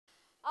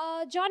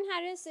John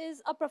Harris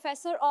is a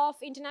professor of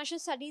international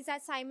studies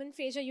at Simon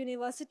Fraser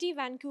University,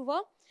 Vancouver.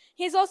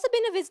 He has also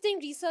been a visiting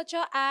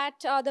researcher at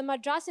the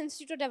Madras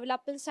Institute of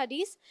Development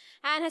Studies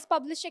and has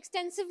published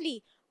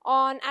extensively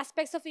on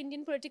aspects of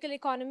Indian political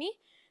economy.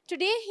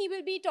 Today, he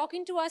will be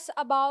talking to us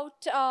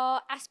about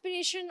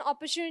aspiration,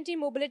 opportunity,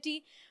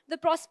 mobility, the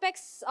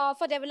prospects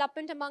for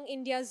development among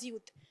India's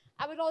youth.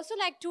 I would also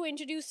like to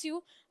introduce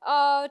you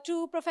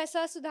to Professor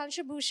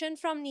Sudhanshu Bhushan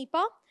from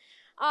NIEPA.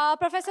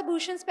 Professor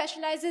Bhushan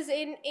specializes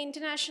in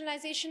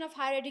internationalization of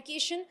higher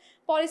education,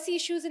 policy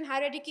issues in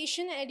higher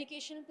education and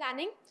educational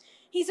planning.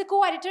 He's a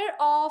co-editor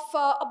of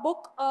a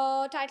book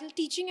titled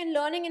Teaching and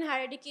Learning in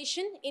Higher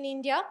Education in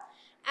India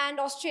and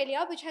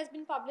Australia, which has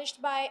been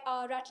published by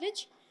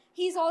Routledge.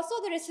 He's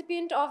also the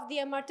recipient of the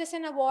Emeritus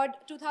Award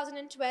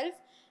 2012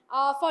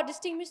 for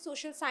Distinguished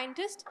Social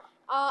Scientist,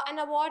 an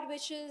award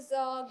which is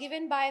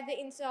given by the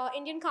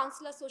Indian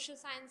Council of Social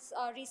Science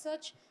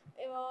Research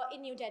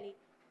in New Delhi.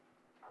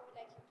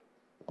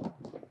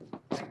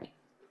 Thank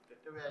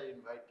you. May I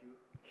invite you?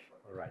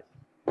 All right.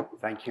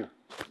 Thank you.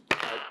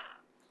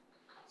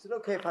 Is it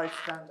okay if I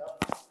stand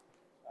up?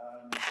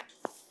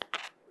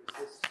 Is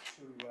this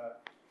too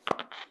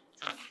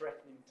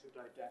threatening to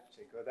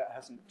didactic? Or that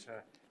hasn't,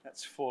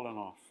 that's fallen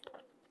off.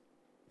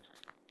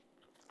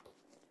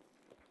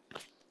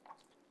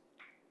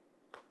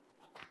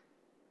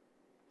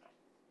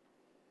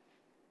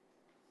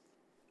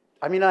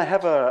 I mean, I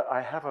have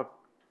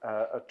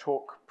a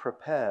talk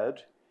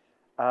prepared.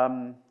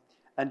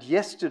 And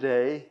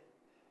yesterday,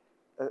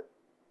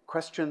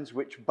 questions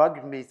which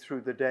bugged me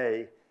through the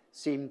day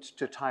seemed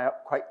to tie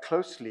up quite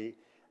closely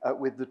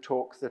with the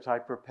talk that I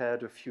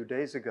prepared a few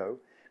days ago.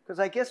 Because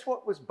I guess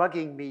what was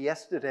bugging me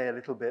yesterday a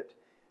little bit,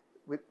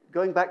 with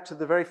going back to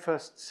the very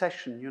first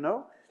session, you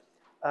know,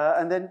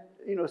 and then,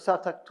 you know,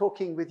 Sartak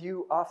talking with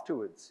you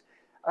afterwards,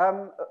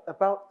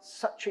 about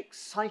such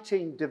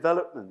exciting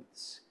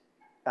developments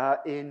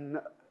in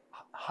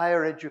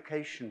higher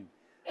education,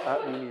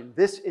 in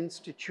this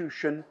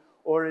institution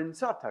or in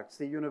Sartak,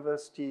 the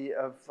University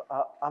of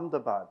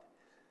Ahmedabad.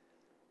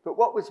 But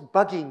what was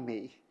bugging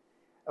me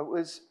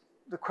was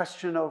the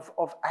question of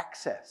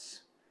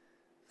access.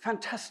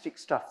 Fantastic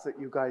stuff that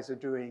you guys are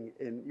doing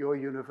in your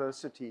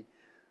university,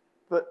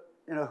 but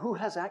you know, who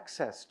has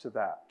access to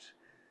that?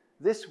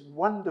 This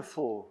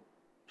wonderful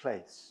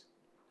place,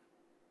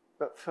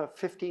 but for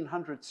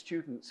 1,500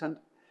 students, and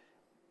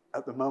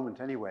at the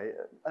moment anyway,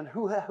 and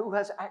who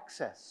has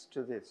access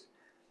to this?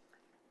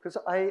 Because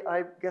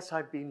I guess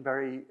I've been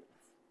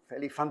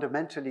fairly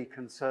fundamentally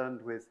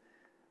concerned with,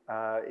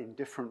 in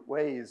different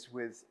ways,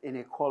 with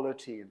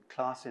inequality and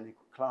class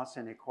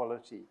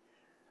inequality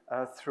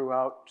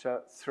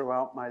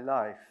throughout my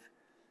life.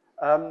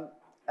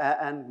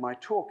 And my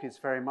talk is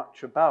very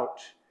much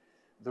about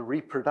the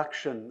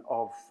reproduction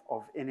of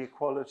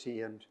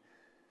inequality and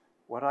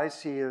what I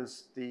see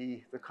as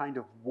the kind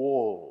of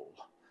wall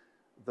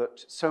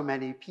that so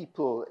many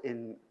people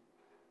in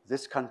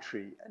this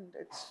country, and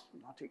it's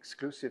not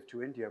exclusive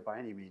to India by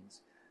any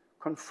means,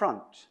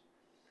 confront.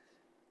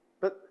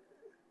 But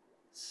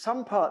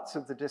some parts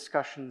of the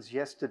discussions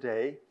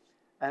yesterday,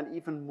 and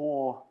even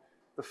more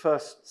the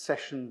first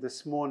session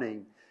this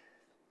morning,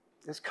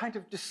 has kind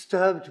of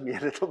disturbed me a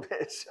little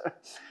bit.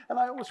 And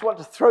I almost want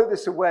to throw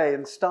this away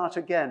and start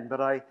again, but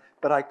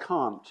I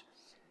can't.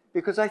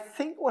 Because I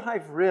think what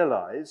I've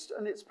realized,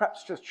 and it's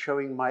perhaps just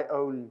showing my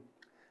own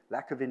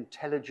lack of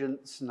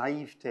intelligence,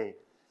 naivete,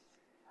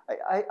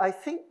 I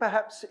think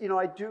perhaps, you know,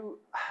 I do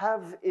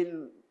have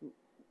in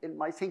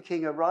my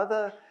thinking a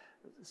rather,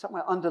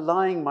 somewhere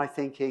underlying my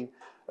thinking,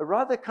 a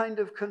rather kind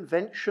of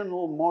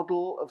conventional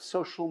model of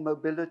social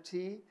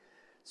mobility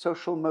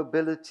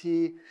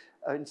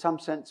in some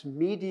sense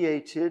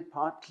mediated,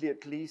 partly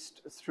at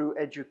least, through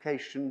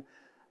education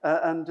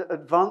and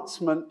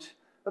advancement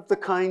of the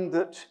kind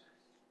that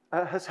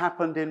has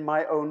happened in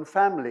my own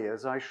family,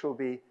 as I shall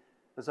be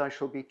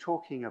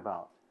talking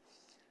about.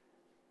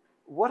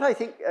 What I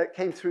think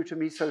came through to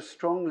me so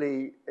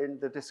strongly in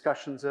the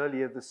discussions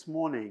earlier this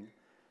morning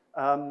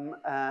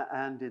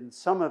and in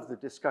some of the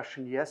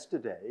discussion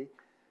yesterday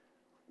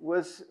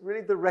was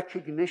really the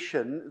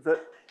recognition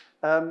that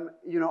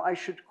you know, I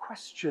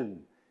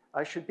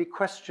should be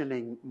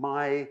questioning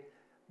my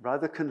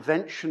rather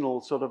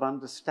conventional sort of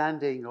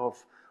understanding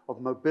of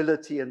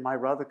mobility and my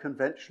rather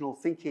conventional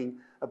thinking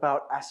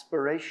about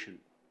aspiration.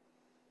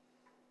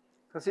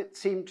 Because it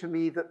seemed to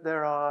me that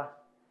there are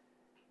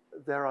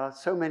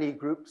so many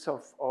groups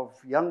of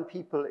young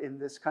people in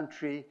this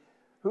country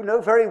who know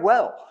very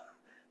well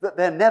that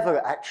they're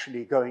never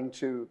actually going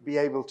to be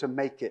able to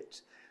make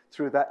it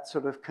through that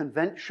sort of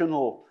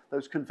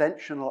those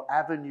conventional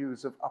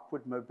avenues of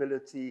upward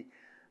mobility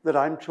that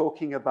I'm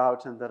talking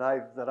about and that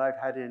I've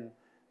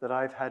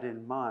had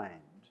in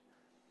mind,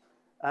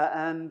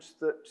 and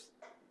that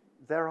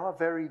there are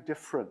very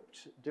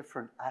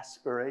different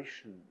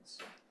aspirations.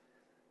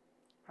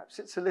 Perhaps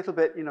it's a little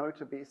bit, you know,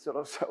 to be sort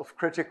of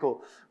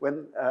self-critical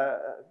when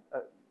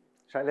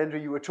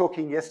Shailendra, you were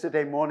talking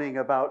yesterday morning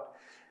about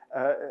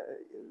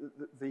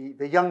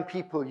the young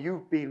people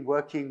you've been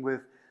working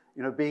with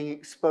you know, being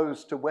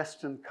exposed to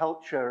Western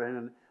culture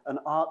in an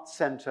art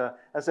center.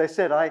 As I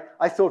said,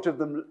 I thought of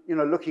them, you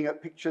know, looking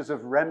at pictures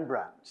of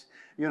Rembrandt,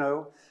 you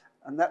know,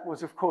 and that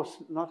was, of course,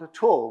 not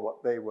at all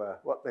what they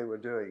were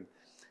doing.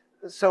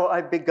 So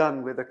I've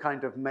begun with a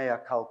kind of mea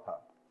culpa,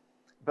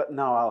 but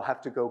now I'll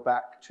have to go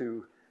back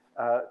to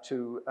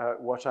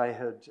what I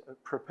had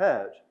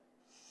prepared.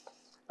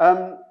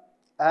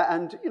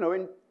 And, you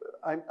know,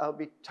 I'll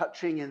be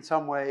touching in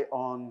some way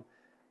on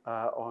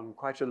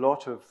quite a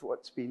lot of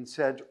what's been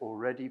said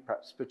already,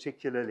 perhaps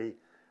particularly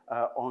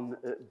on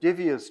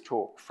Divya's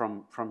talk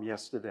from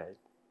yesterday.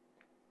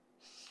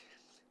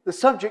 The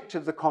subject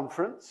of the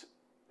conference,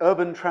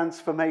 Urban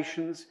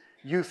Transformations,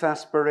 Youth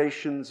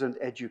Aspirations and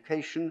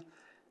Education,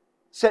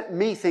 set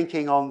me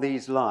thinking on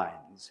these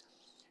lines.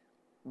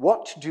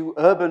 What do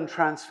urban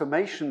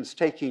transformations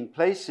taking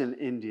place in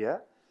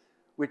India,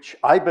 which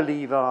I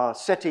believe are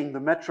setting the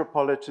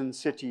metropolitan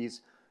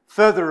cities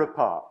further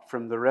apart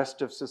from the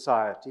rest of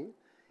society,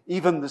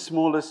 even the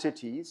smaller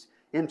cities,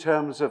 in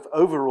terms of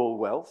overall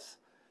wealth,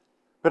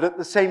 but at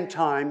the same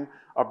time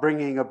are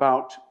bringing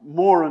about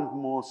more and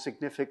more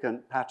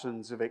significant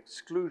patterns of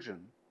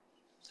exclusion?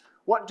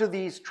 What do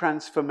these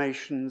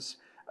transformations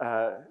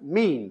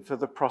mean for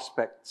the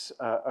prospects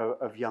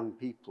of young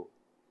people?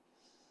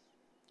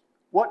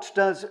 What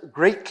does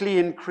greatly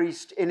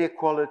increased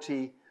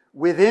inequality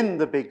within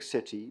the big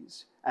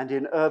cities and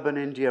in urban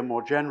India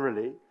more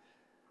generally,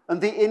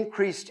 and the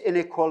increased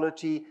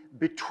inequality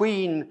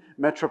between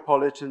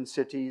metropolitan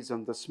cities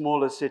and the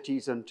smaller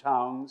cities and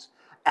towns,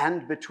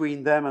 and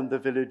between them and the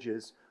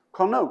villages,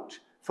 connote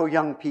for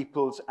young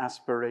people's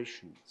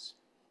aspirations?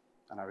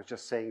 And I was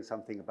just saying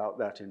something about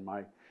that in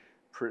my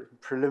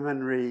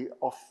preliminary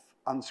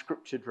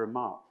unscripted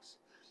remarks.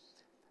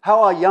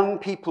 How are young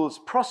people's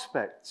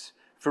prospects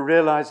for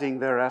realizing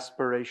their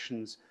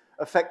aspirations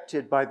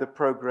affected by the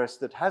progress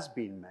that has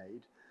been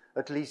made,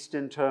 at least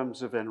in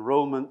terms of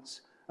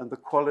enrollments and the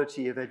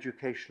quality of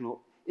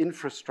educational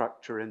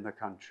infrastructure in the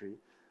country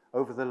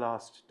over the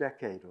last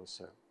decade or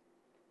so?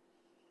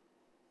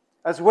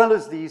 As well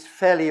as these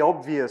fairly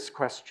obvious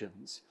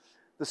questions,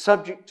 the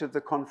subject of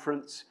the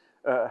conference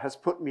has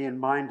put me in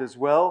mind as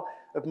well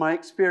of my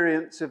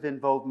experience of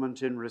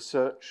involvement in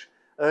research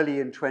early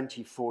in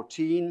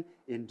 2014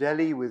 in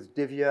Delhi with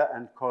Divya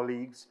and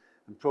colleagues.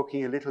 I'm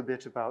talking a little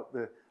bit about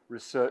the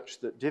research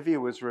that Divya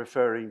was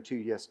referring to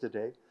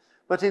yesterday,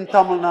 but in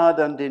Tamil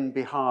Nadu and in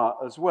Bihar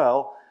as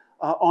well,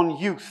 on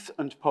youth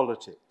and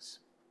politics.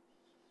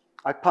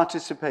 I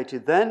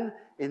participated then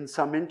in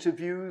some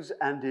interviews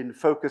and in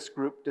focus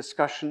group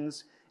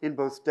discussions in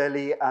both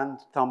Delhi and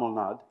Tamil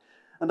Nadu,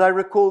 and I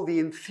recall the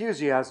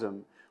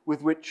enthusiasm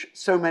with which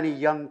so many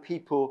young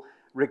people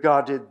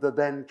regarded the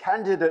then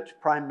candidate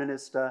Prime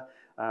Minister,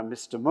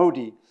 Mr.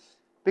 Modi,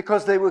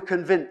 because they were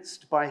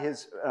convinced by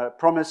his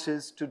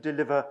promises to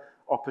deliver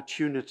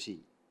opportunity.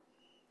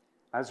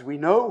 As we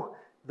know,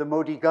 the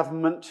Modi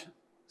government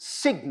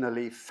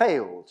signally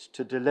failed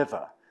to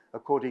deliver,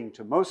 according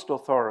to most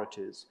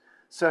authorities,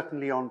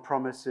 certainly on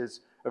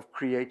promises of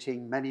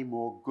creating many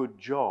more good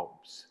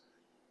jobs.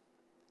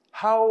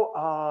 How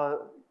are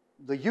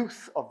the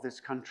youth of this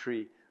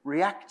country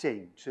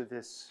reacting to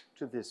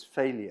this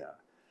failure?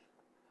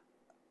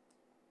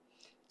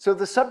 So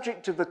the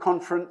subject of the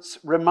conference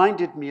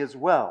reminded me as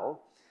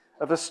well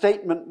of a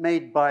statement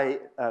made by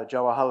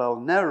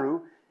Jawaharlal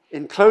Nehru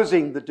in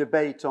closing the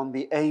debate on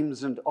the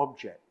aims and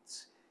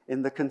objects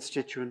in the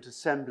Constituent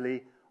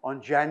Assembly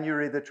on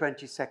January the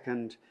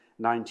 22nd,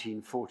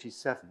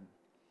 1947,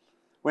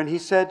 when he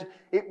said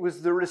it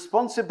was the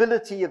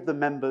responsibility of the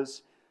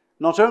members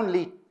not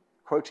only,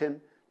 quote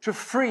him, to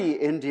free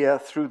India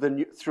through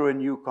a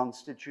new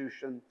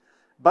constitution,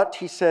 but,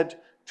 he said,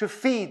 to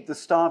feed the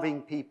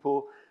starving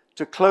people,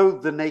 to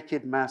clothe the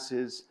naked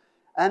masses,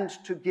 and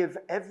to give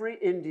every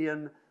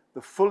Indian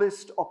the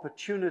fullest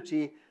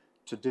opportunity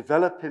to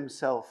develop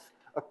himself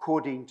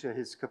according to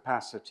his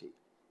capacity.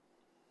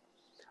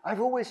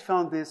 I've always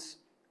found this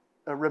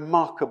a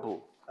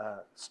remarkable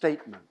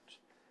statement,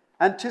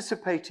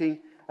 anticipating,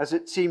 as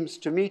it seems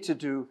to me to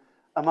do,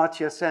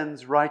 Amartya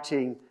Sen's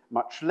writing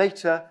much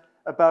later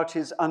about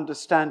his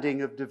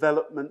understanding of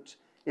development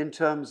in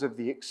terms of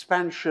the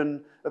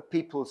expansion of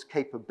people's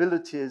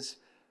capabilities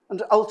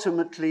and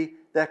ultimately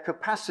their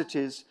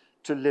capacities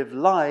to live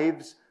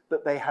lives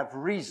that they have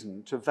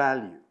reason to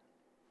value.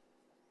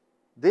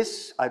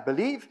 This, I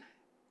believe,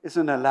 is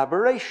an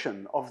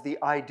elaboration of the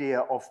idea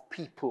of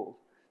people,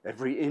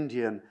 every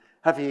Indian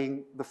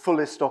having the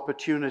fullest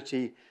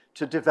opportunity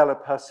to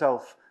develop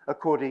herself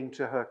according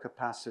to her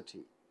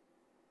capacity.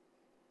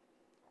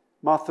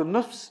 Martha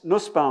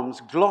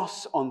Nussbaum's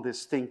gloss on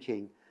this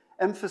thinking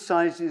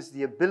emphasizes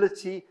the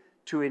ability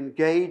to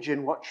engage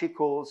in what she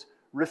calls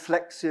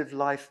reflexive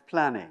life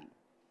planning.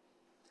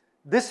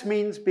 This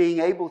means being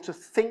able to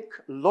think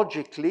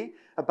logically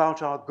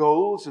about our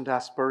goals and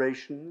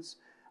aspirations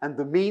and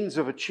the means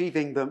of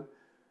achieving them,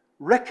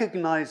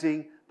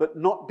 recognizing but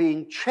not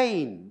being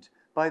chained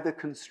by the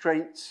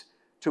constraints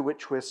to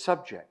which we're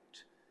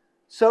subject,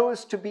 so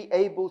as to be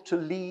able to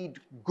lead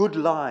good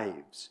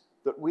lives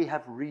that we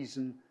have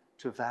reason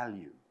to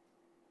value.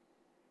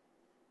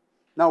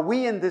 Now,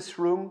 we in this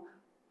room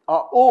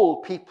are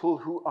all people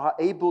who are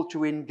able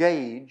to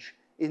engage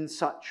in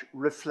such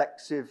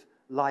reflexive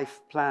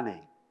life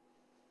planning.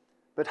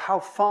 But how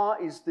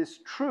far is this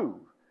true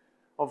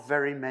of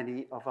very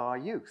many of our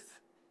youth?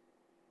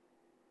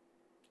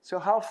 So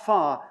how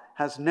far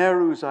has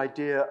Nehru's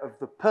idea of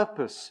the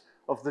purpose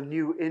of the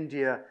new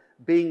India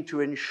being to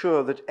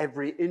ensure that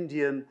every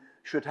Indian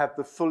should have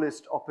the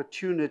fullest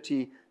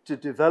opportunity to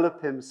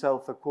develop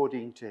himself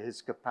according to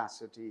his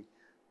capacity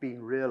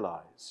been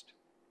realized?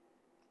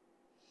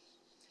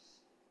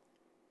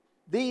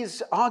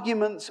 These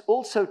arguments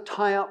also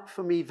tie up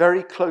for me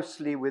very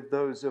closely with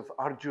those of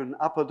Arjun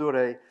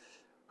Appadure,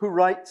 who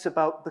writes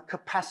about the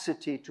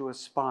capacity to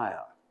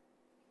aspire.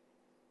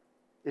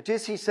 It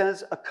is, he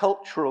says, a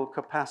cultural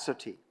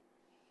capacity,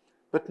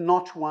 but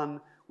not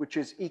one which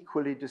is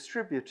equally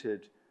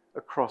distributed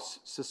across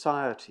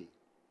society.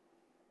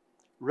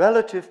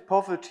 Relative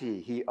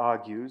poverty, he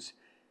argues,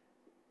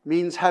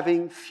 means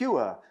having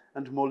fewer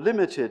and more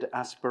limited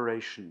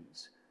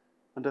aspirations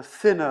and a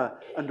thinner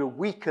and a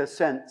weaker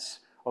sense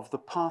of the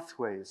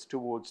pathways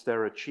towards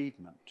their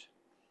achievement.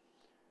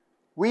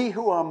 We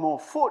who are more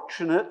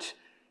fortunate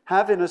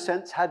have, in a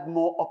sense, had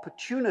more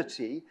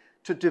opportunity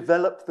to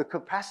develop the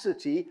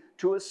capacity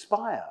to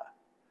aspire.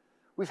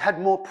 We've had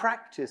more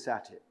practice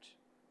at it.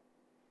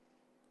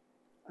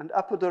 And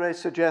Appadure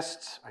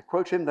suggests, I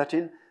quote him, that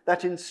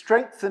in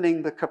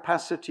strengthening the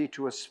capacity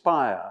to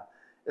aspire,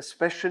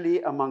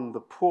 especially among the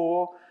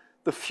poor,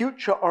 the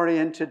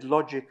future-oriented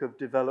logic of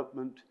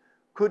development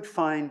could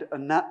find a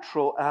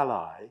natural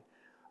ally,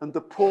 and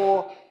the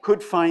poor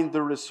could find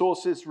the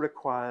resources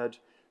required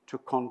to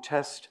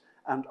contest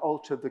and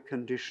alter the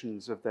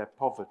conditions of their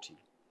poverty.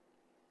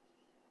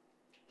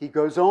 He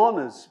goes on,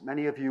 as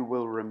many of you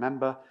will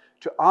remember,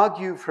 to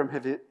argue from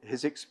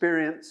his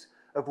experience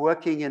of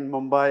working in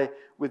Mumbai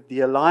with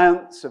the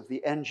alliance of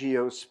the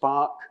NGO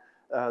Spark,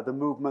 the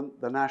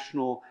movement, the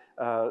National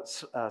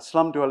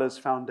Slum Dwellers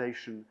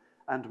Foundation,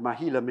 and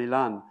Mahila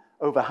Milan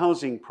over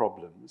housing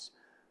problems,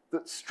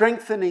 that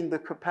strengthening the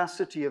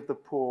capacity of the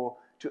poor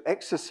to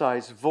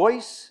exercise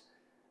voice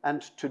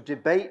and to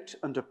debate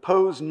and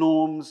oppose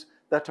norms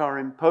that are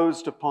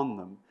imposed upon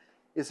them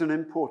is an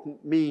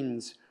important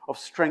means of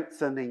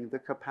strengthening the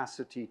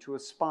capacity to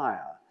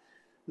aspire.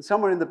 And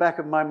somewhere in the back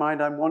of my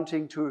mind, I'm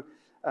wanting to,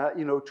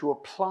 to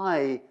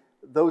apply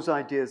those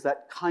ideas,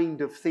 that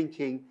kind of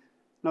thinking,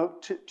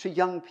 to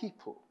young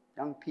people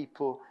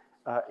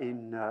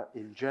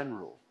in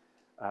general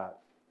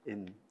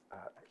in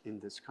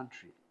this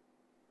country.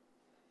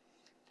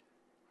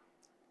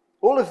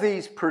 All of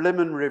these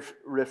preliminary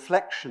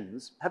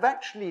reflections have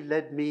actually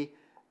led me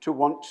to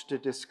want to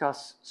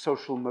discuss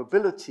social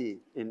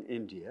mobility in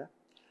India.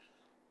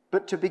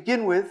 But to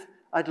begin with,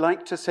 I'd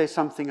like to say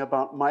something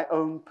about my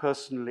own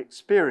personal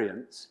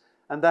experience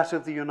and that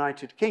of the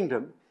United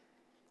Kingdom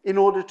in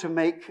order to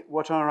make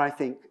what are, I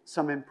think,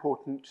 some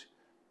important,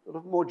 sort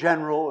of more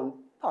general and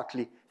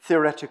partly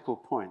theoretical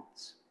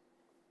points.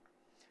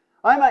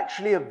 I'm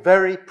actually a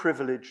very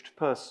privileged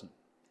person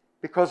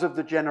because of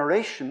the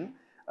generation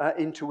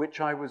into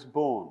which I was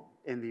born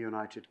in the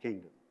United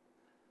Kingdom.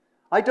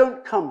 I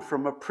don't come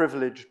from a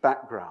privileged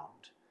background.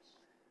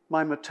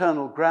 My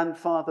maternal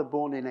grandfather,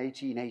 born in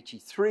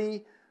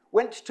 1883,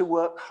 went to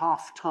work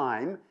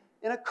half-time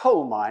in a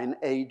coal mine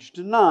aged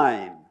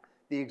 9,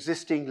 the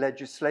existing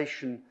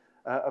legislation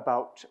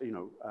about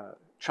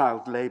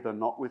child labor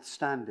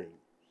notwithstanding.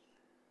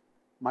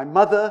 My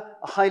mother,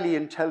 a highly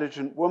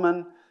intelligent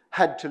woman,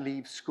 had to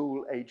leave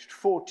school aged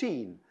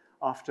 14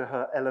 after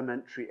her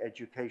elementary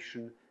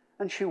education,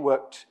 and she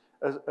worked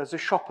as a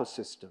shop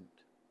assistant.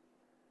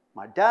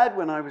 My dad,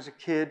 when I was a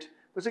kid,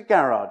 was a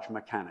garage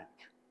mechanic.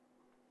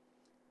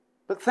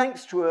 But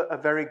thanks to a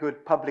very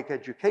good public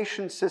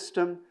education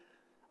system,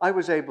 I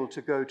was able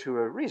to go to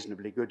a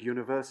reasonably good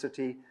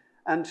university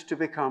and to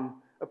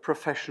become a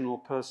professional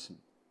person.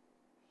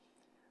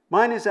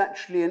 Mine is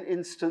actually an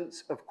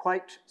instance of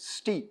quite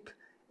steep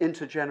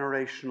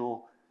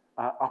intergenerational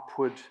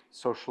upward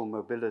social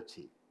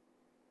mobility.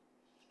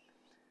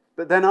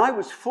 But then I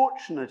was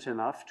fortunate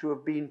enough to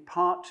have been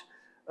part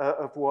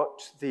of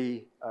what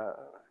the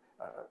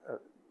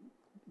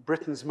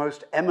Britain's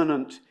most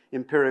eminent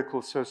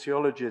empirical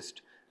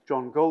sociologist,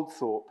 John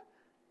Goldthorpe,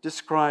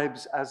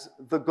 describes as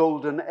the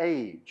golden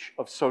age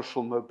of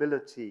social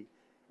mobility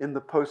in the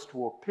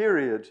post-war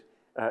period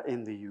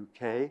in the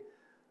UK,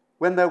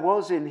 when there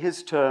was, in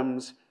his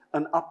terms,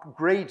 an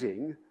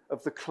upgrading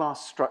of the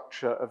class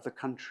structure of the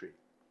country.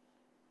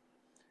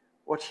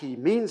 What he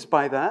means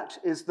by that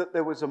is that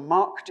there was a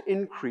marked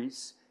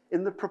increase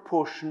in the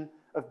proportion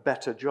of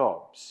better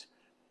jobs.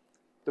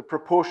 The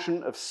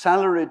proportion of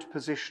salaried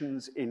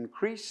positions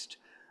increased,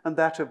 and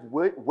that of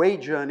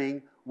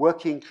wage-earning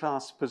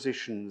working-class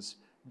positions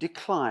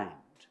declined.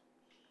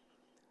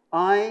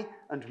 I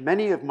and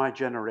many of my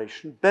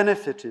generation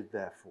benefited,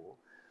 therefore,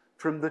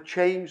 from the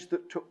change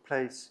that took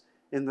place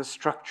in the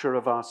structure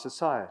of our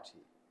society.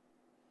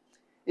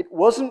 It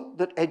wasn't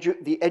that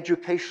the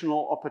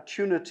educational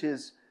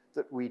opportunities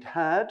that we'd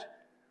had,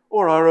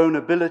 or our own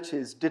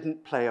abilities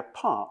didn't play a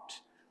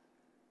part,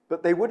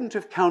 but they wouldn't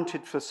have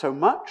counted for so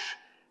much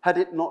had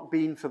it not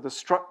been for the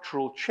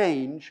structural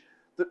change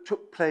that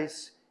took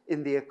place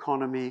in the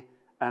economy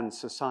and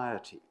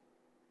society.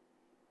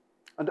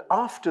 And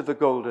after the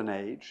Golden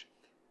Age,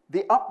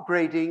 the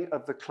upgrading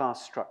of the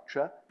class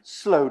structure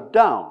slowed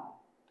down,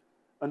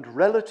 and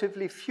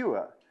relatively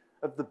fewer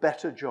of the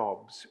better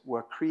jobs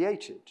were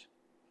created.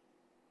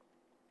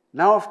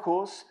 Now, of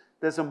course,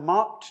 there's a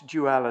marked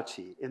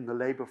duality in the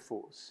labor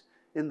force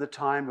in the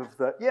time of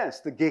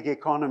the gig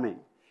economy,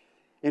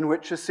 in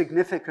which a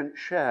significant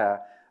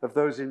share of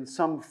those in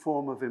some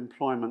form of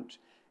employment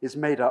is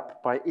made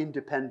up by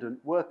independent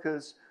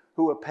workers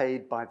who are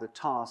paid by the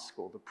task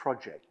or the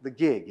project, the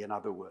gig, in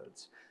other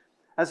words,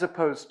 as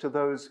opposed to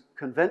those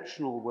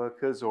conventional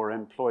workers or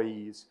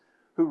employees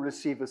who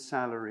receive a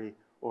salary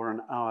or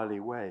an hourly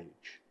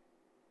wage.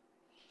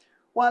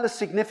 While a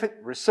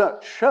significant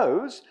research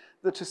shows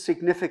that a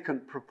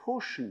significant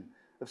proportion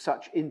of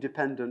such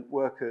independent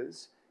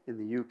workers, in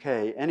the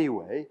UK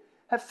anyway,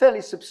 have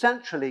fairly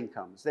substantial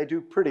incomes, they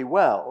do pretty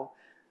well,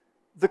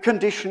 the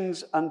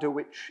conditions under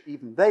which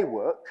even they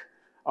work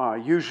are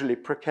usually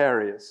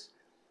precarious,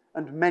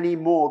 and many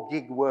more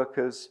gig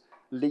workers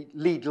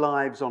lead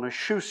lives on a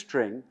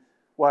shoestring,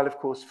 while of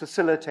course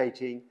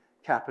facilitating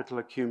capital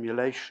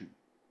accumulation.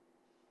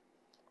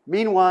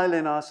 Meanwhile,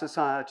 in our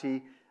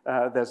society,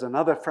 there's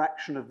another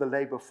fraction of the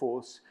labor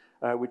force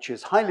which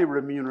is highly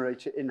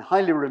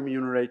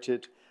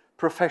remunerated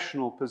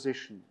professional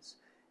positions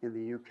in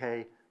the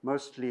UK,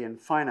 mostly in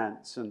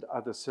finance and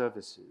other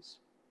services.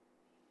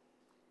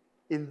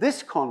 In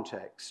this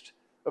context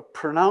of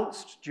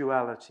pronounced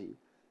duality,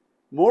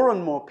 more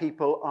and more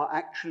people are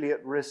actually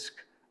at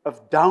risk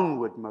of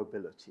downward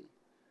mobility,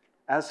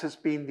 as has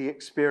been the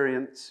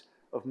experience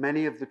of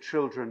many of the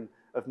children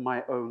of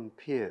my own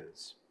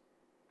peers.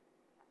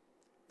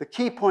 The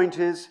key point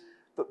is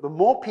that the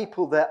more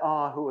people there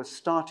are who are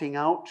starting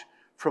out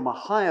from a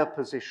higher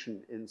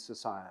position in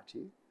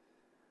society,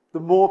 the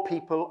more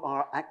people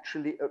are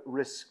actually at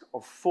risk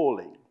of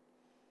falling.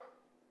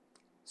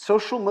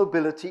 Social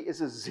mobility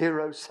is a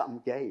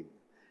zero-sum game,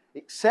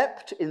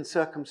 except in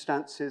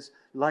circumstances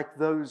like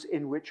those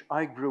in which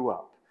I grew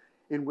up,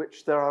 in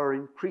which there are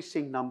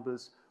increasing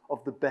numbers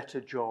of the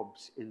better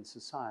jobs in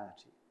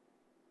society.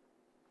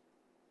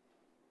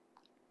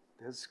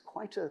 There's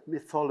quite a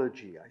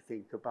mythology, I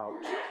think,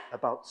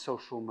 about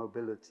social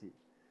mobility.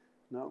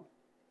 No?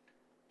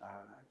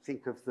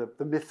 Think of the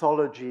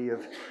mythology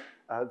of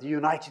the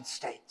United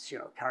States,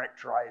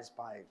 characterized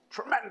by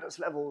tremendous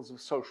levels of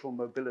social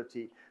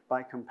mobility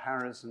by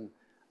comparison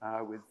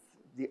with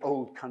the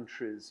old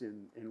countries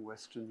in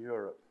Western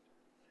Europe.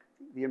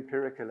 The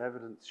empirical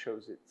evidence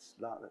shows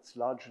that's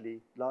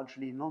largely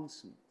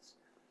nonsense.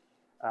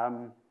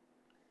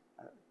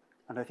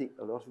 And I think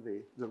a lot of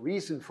the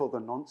reason for the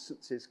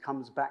nonsense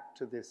comes back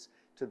to this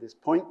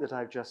point that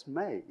I've just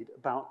made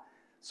about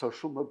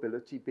social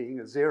mobility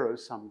being a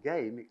zero-sum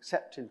game,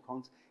 except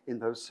in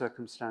those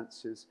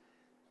circumstances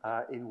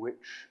in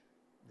which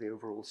the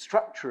overall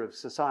structure of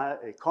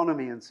society,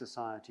 economy and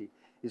society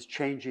is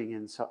changing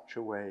in such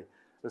a way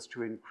as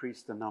to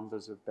increase the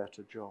numbers of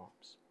better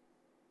jobs.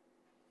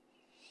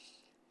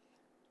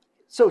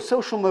 So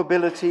social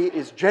mobility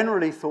is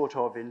generally thought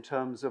of in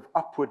terms of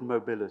upward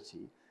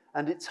mobility,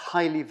 and it's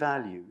highly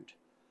valued.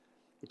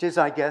 It is,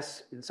 I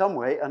guess, in some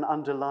way, an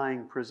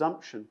underlying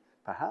presumption,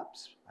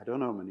 perhaps, I don't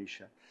know,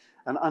 Manisha,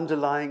 an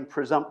underlying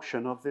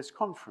presumption of this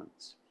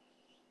conference.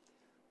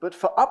 But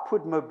for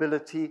upward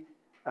mobility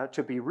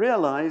to be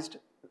realized,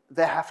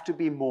 there have to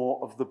be more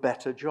of the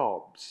better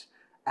jobs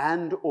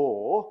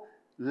and/or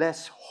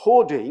less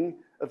hoarding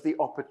of the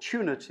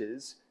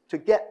opportunities to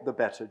get the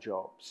better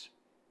jobs.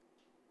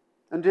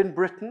 And in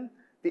Britain,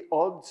 the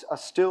odds are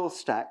still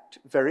stacked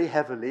very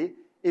heavily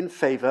in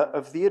favor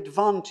of the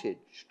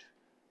advantaged,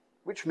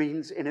 which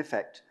means, in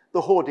effect,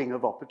 the hoarding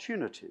of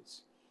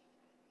opportunities.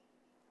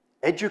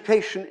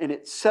 Education in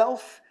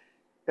itself,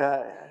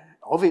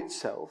 of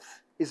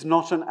itself, is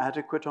not an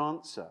adequate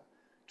answer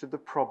to the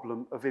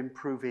problem of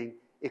improving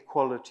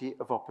equality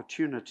of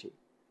opportunity.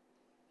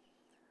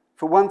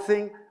 For one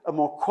thing, a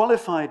more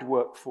qualified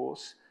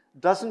workforce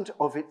doesn't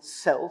of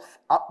itself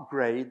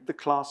upgrade the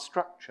class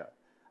structure,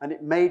 and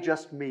it may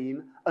just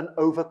mean an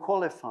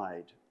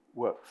overqualified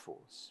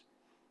workforce.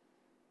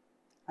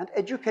 And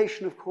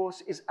education, of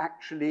course, is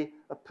actually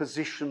a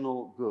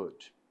positional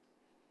good.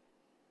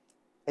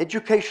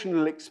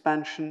 Educational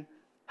expansion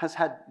has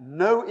had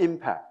no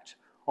impact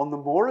on the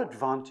more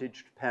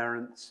advantaged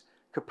parents'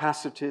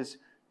 capacities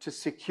to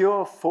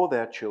secure for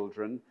their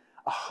children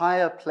a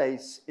higher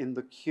place in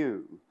the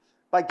queue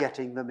by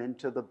getting them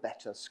into the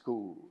better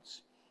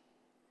schools.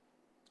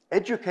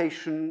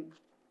 Education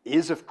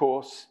is, of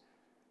course,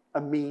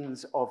 a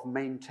means of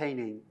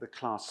maintaining the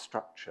class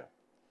structure,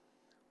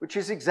 which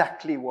is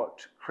exactly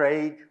what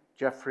Craig,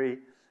 Jeffrey,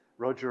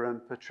 Roger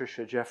and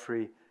Patricia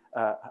Jeffrey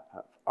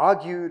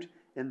argued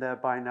in their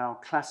by now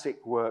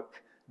classic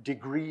work,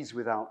 Degrees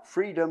Without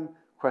Freedom, ?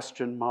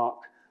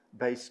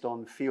 based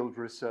on field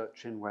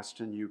research in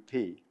Western UP.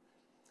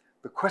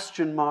 The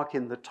question mark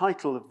in the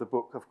title of the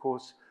book, of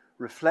course,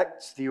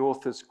 reflects the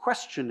author's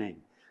questioning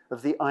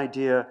of the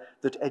idea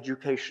that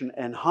education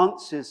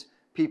enhances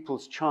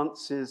people's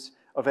chances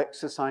of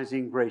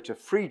exercising greater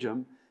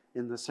freedom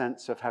in the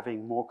sense of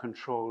having more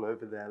control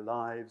over their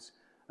lives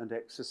and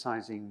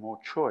exercising more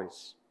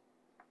choice.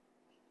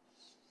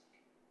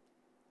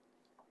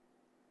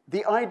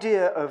 The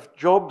idea of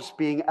jobs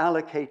being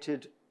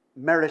allocated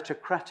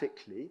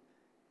meritocratically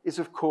is,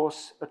 of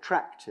course,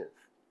 attractive.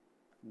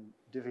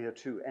 Divya,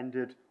 too,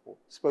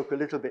 spoke a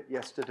little bit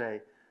yesterday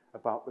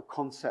about the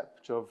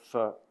concept of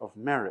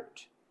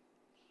merit.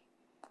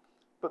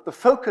 But the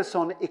focus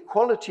on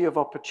equality of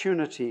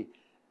opportunity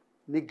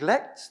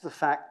neglects the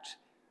fact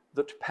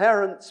that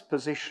parents'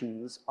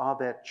 positions are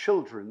their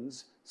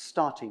children's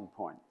starting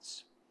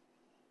points.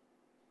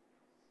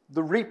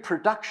 The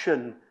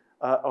reproduction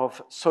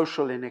of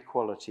social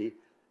inequality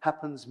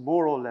happens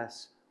more or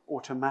less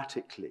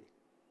automatically.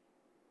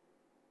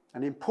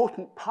 An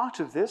important part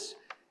of this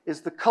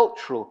is the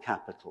cultural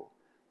capital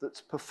that's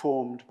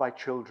performed by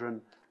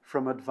children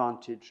from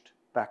advantaged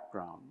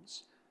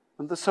backgrounds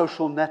and the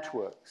social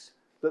networks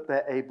that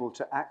they're able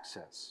to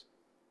access.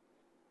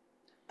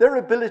 Their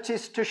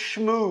abilities to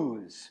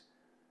schmooze,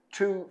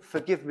 to,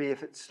 forgive me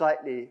if it's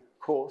slightly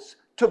coarse,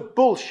 to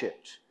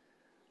bullshit,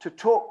 to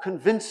talk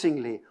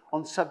convincingly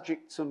on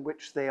subjects on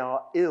which they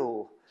are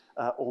ill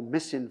or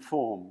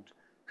misinformed,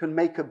 can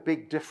make a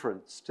big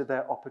difference to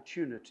their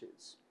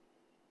opportunities.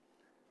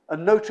 A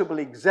notable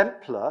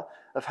exemplar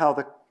of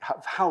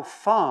how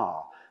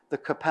far the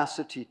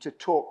capacity to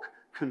talk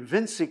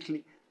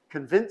convincingly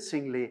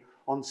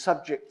on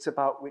subjects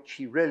about which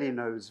he really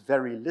knows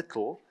very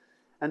little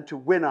and to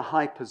win a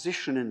high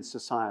position in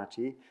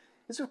society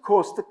is, of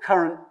course, the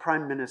current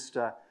Prime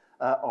Minister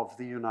of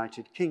the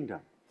United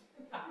Kingdom.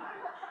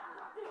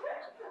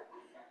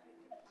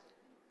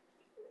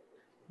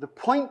 The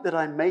point that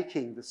I'm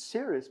making, the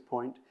serious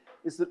point,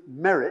 is that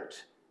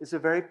merit is a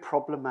very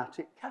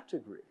problematic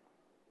category.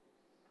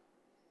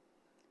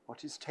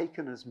 What is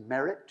taken as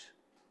merit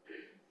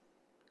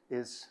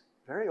is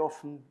very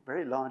often,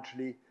 very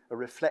largely, a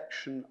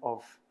reflection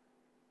of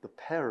the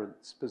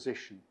parent's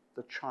position,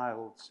 the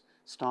child's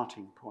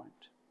starting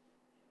point.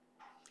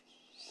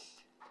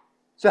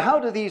 So how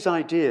do these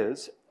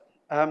ideas,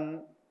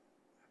 have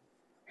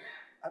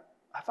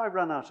I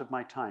run out of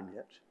my time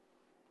yet?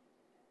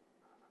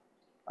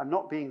 I'm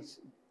not being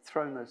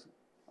thrown those.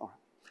 Oh.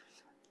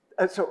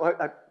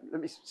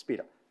 Let me speed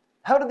up.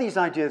 How do these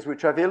ideas,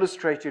 which I've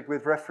illustrated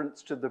with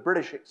reference to the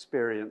British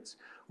experience,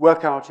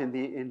 work out in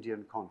the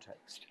Indian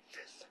context?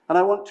 And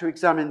I want to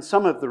examine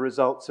some of the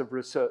results of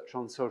research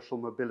on social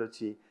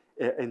mobility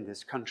in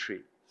this country.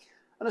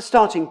 And a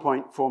starting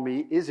point for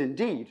me is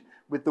indeed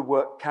with the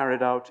work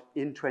carried out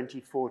in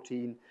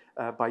 2014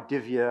 by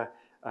Divya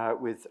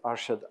with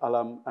Arshad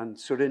Alam and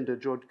Surinder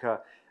Jodhkar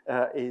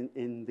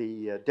in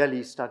the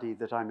Delhi study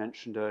that I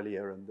mentioned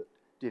earlier and that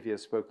Divya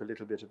spoke a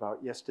little bit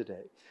about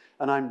yesterday.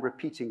 And I'm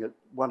repeating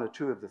one or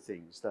two of the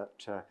things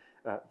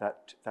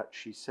that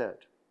she said.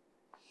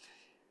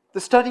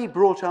 The study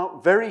brought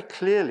out very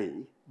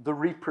clearly the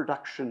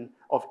reproduction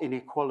of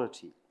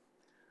inequality,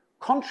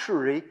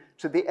 contrary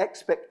to the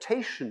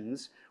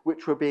expectations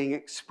which were being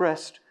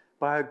expressed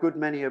by a good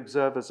many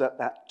observers at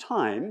that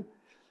time,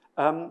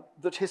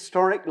 that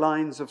historic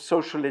lines of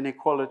social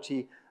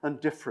inequality and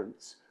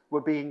difference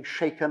were being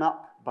shaken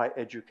up by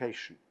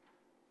education.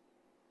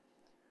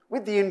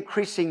 With the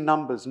increasing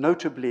numbers,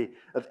 notably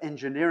of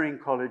engineering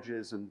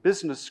colleges and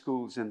business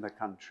schools in the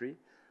country,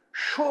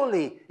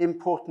 surely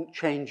important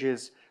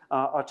changes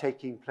are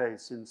taking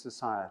place in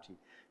society.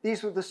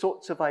 These were the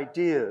sorts of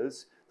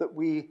ideas that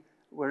we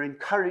were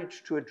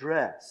encouraged to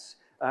address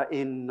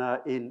in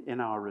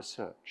our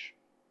research.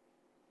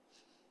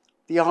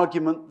 The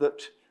argument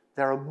that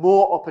there are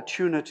more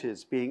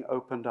opportunities being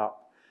opened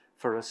up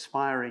for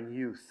aspiring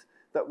youth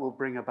that will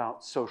bring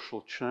about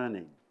social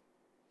churning.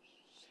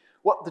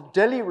 What the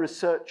Delhi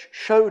research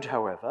showed,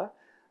 however,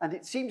 and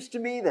it seems to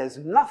me there's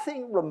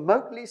nothing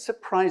remotely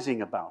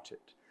surprising about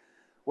it,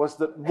 was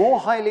that more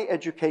highly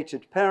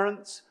educated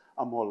parents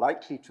are more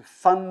likely to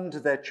fund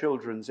their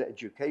children's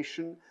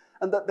education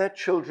and that their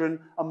children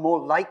are more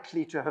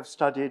likely to have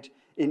studied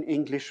in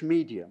English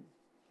medium.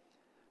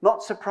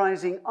 Not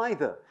surprising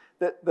either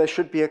that there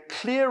should be a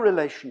clear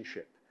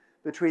relationship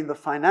between the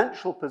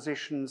financial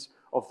positions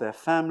of their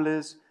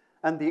families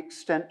and the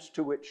extent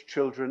to which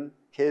children,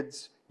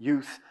 kids,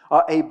 youth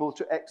are able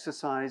to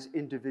exercise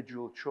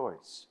individual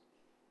choice.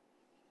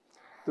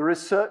 The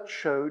research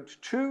showed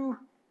too,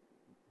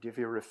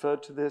 Divya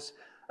referred to this,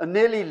 a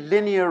nearly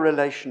linear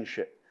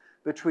relationship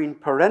between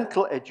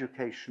parental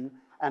education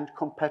and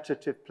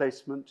competitive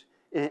placement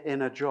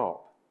in a job.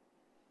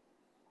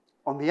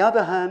 On the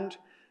other hand,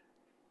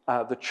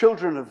 the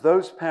children of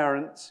those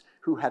parents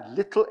who had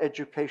little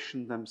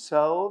education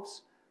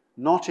themselves,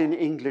 not in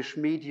English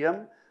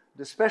medium,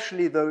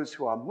 especially those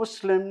who are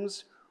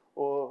Muslims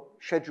or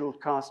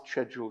scheduled caste,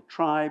 scheduled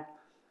tribe,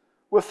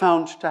 were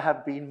found to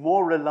have been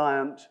more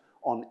reliant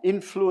on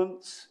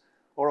influence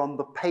or on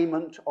the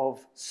payment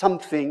of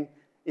something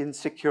in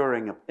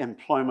securing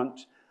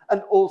employment,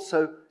 and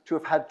also to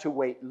have had to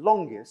wait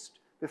longest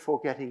before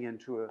getting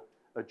into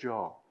a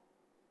job.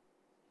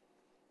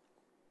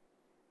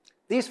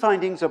 These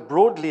findings are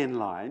broadly in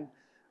line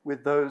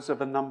with those of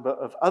a number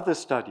of other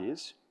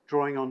studies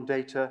drawing on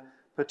data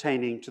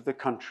pertaining to the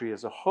country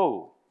as a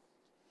whole.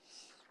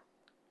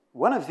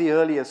 One of the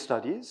earlier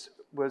studies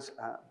was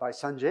by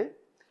Sanjay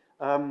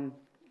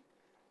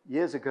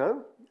years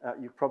ago.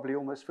 You've probably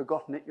almost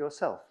forgotten it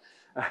yourself.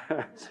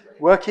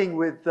 Working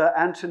with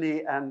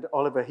Anthony and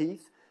Oliver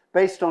Heath,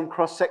 based on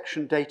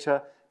cross-section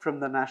data from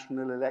the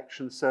National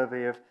Election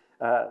Survey of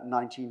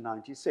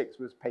 1996,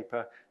 was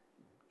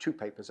two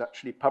papers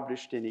actually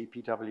published in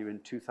EPW in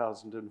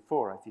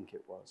 2004, I think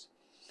it was.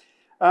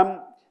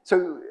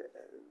 So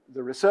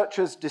the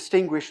researchers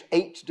distinguished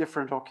 8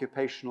 different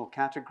occupational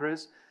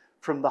categories,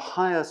 from the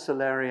higher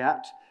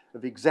salariat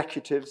of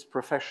executives,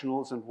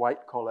 professionals, and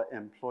white-collar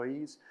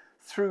employees,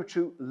 through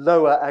to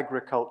lower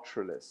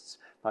agriculturalists,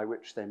 by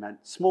which they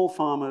meant small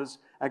farmers,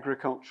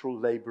 agricultural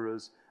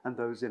laborers, and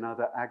those in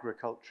other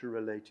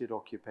agriculture-related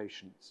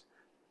occupations.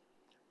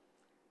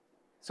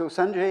 So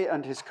Sanjay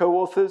and his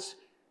co-authors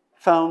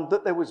found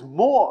that there was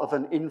more of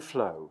an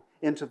inflow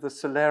into the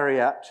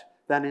salariat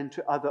than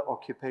into other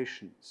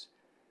occupations,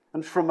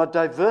 and from a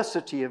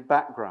diversity of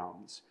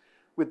backgrounds,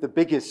 with the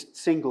biggest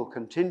single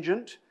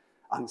contingent,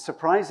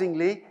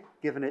 unsurprisingly,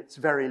 given its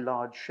very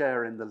large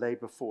share in the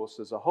labor force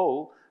as a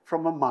whole,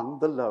 from among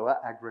the lower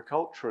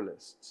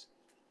agriculturalists.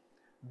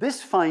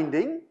 This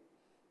finding,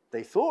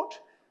 they thought,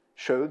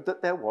 showed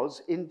that there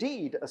was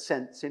indeed a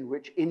sense in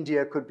which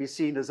India could be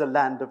seen as a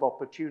land of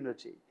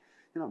opportunity.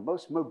 You know,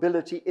 most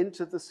mobility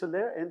into the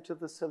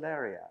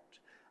salariat,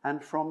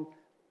 and from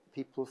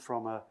people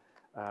from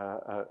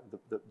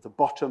the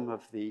bottom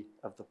of the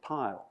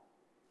pile.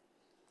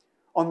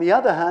 On the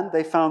other hand,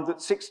 they found that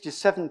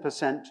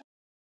 67%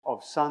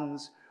 of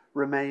sons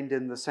remained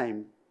in the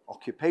same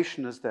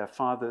occupation as their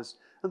fathers,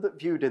 and that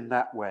viewed in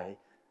that way,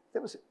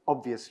 there was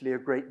obviously a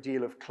great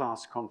deal of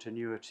class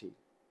continuity.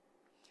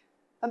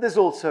 And there's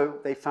also,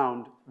 they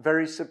found,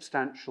 very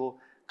substantial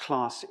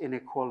class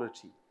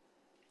inequality.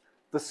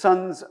 The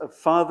sons of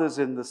fathers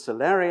in the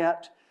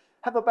salariat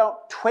have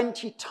about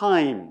 20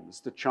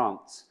 times the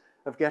chance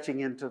of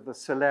getting into the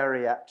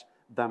salariat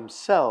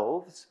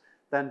themselves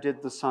than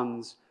did the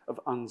sons of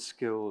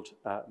unskilled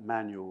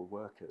manual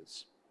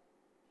workers.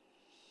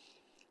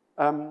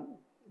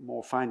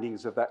 More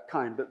findings of that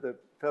kind, but the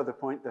further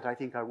point that I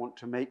think I want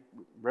to make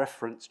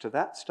reference to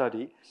that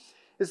study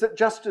is that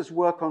just as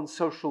work on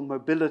social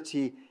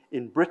mobility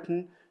in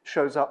Britain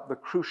shows up the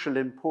crucial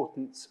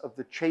importance of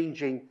the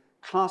changing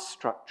class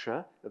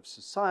structure of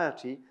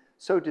society,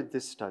 so did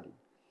this study.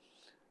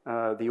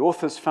 The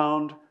authors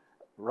found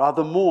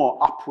rather more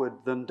upward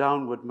than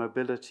downward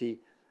mobility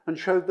and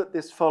showed that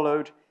this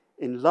followed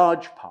in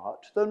large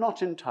part, though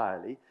not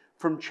entirely,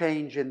 from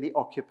change in the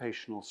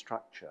occupational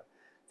structure,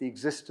 the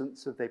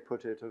existence, as they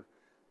put it, of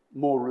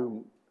more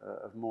room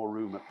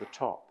at the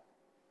top.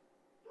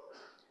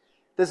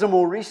 There's a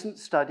more recent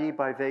study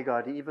by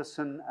Vegard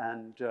Iversen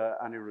and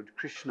Anirudh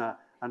Krishna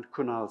and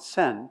Kunal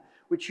Sen,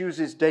 which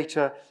uses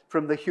data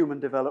from the Human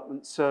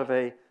Development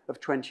Survey of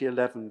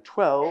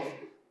 2011-12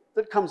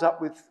 that comes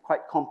up with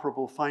quite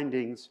comparable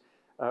findings,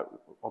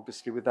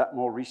 obviously with that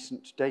more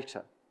recent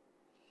data.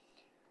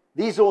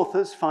 These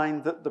authors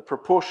find that the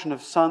proportion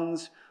of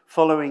sons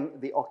following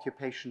the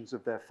occupations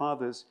of their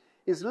fathers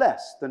is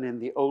less than in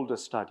the older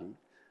study,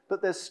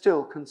 but there's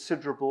still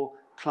considerable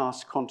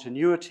class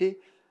continuity,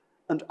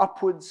 and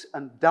upwards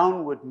and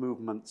downward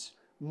movements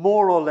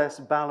more or less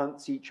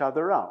balance each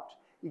other out,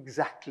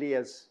 exactly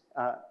as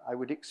I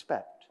would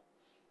expect.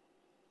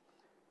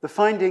 The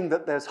finding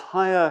that there's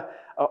higher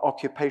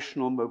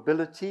occupational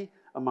mobility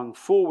among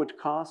forward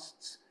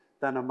castes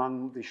than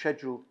among the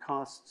scheduled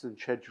castes and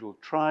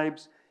scheduled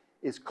tribes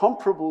is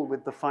comparable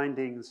with the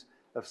findings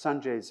of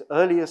Sanjay's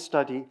earlier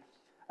study,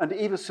 and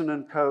Iversen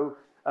and co.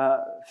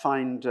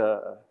 Find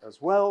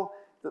as well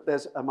that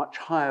there's a much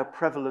higher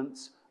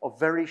prevalence of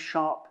very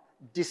sharp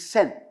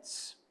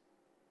descents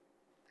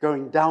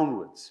going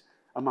downwards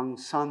among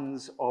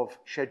sons of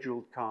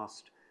scheduled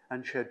caste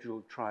and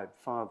scheduled tribe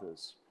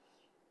fathers.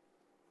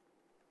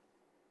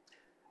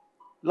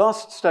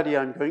 Last study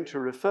I'm going to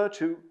refer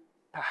to,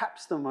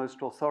 perhaps the most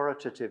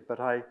authoritative,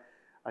 but I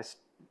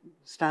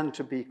stand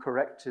to be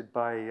corrected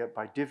by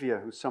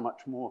Divya, who's so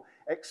much more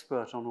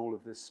expert on all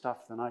of this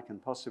stuff than I can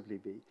possibly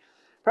be.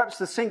 Perhaps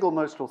the single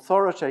most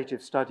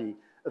authoritative study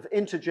of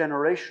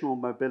intergenerational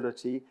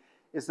mobility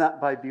is that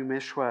by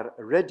Bhumeshwar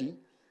Reddy,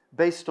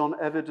 based on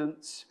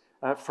evidence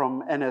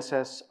from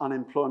NSS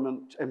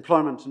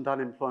employment and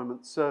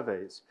unemployment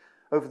surveys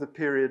over the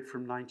period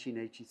from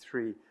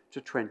 1983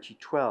 to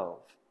 2012.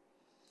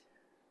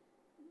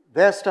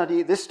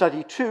 This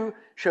study too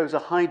shows a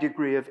high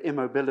degree of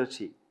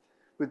immobility,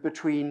 with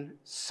between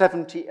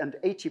 70 and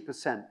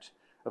 80%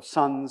 of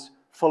sons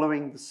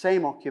following the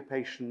same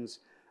occupations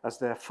as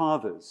their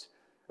fathers,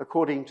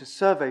 according to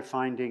survey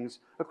findings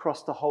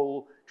across the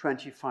whole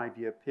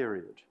 25-year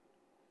period.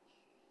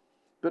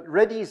 But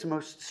Reddy's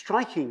most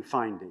striking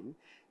finding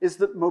is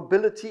that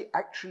mobility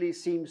actually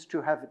seems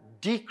to have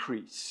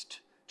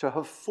decreased, to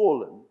have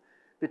fallen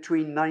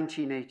between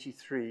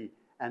 1983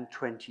 and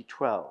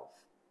 2012.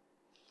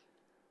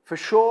 For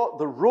sure,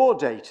 the raw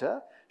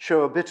data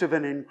show a bit of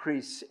an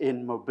increase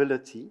in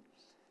mobility,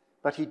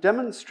 but he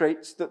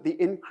demonstrates that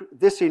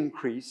this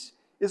increase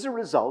is a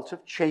result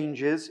of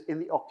changes in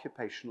the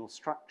occupational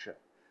structure.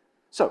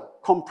 So,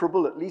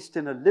 comparable, at least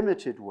in a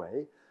limited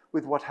way,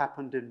 with what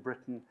happened in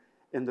Britain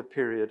in the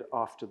period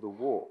after the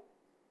war.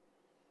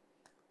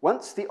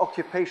 Once the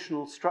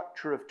occupational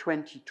structure of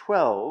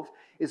 2012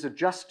 is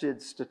adjusted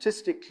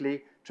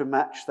statistically to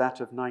match that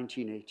of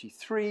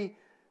 1983,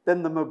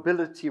 then the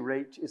mobility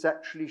rate is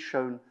actually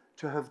shown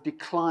to have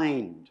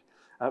declined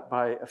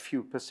by a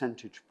few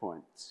percentage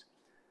points.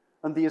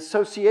 And the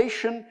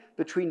association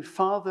between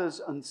fathers'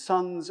 and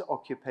sons'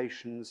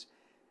 occupations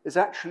is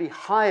actually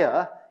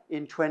higher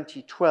in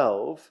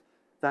 2012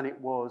 than it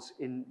was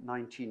in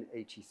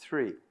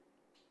 1983.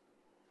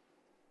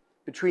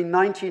 Between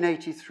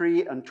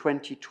 1983 and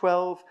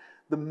 2012,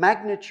 the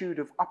magnitude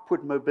of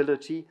upward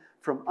mobility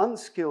from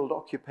unskilled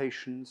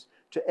occupations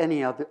to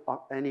any other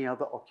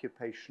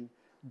occupation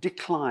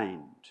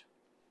declined.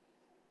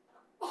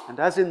 And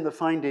as in the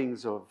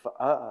findings of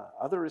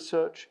other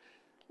research,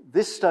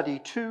 this study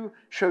too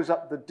shows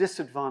up the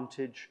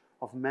disadvantage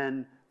of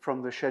men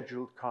from the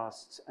scheduled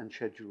castes and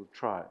scheduled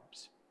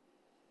tribes.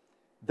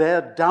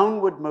 Their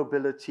downward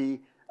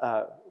mobility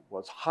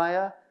was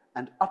higher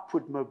and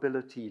upward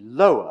mobility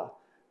lower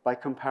by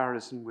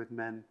comparison with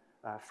men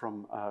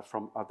from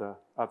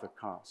other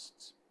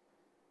castes.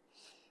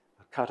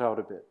 I'll cut out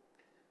a bit.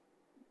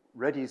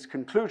 Reddy's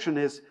conclusion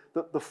is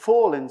that the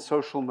fall in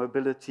social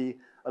mobility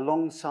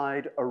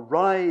alongside a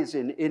rise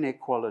in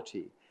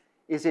inequality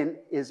is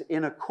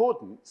in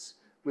accordance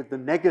with the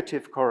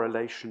negative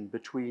correlation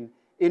between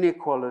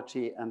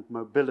inequality and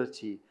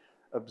mobility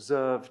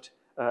observed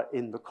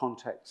in the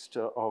context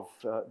of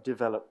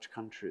developed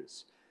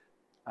countries.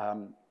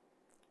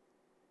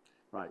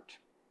 Right.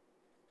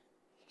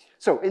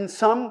 So in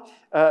sum,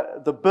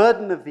 the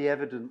burden of the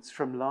evidence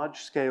from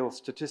large-scale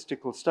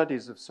statistical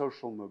studies of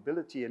social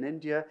mobility in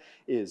India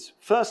is,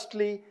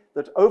 firstly,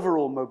 that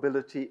overall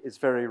mobility is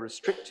very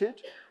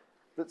restricted,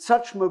 that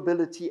such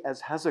mobility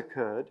as has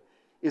occurred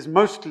is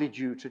mostly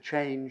due to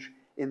change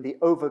in the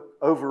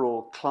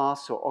overall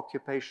class or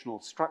occupational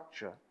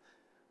structure,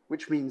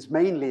 which means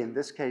mainly, in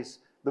this case,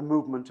 the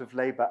movement of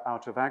labor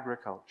out of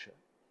agriculture.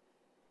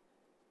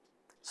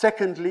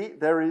 Secondly,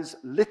 there is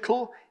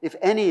little, if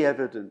any,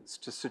 evidence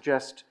to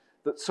suggest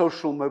that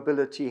social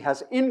mobility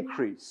has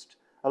increased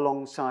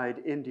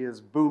alongside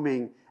India's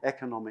booming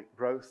economic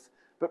growth,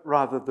 but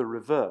rather the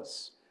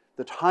reverse,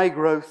 that high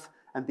growth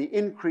and the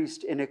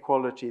increased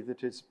inequality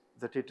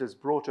that it has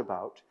brought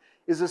about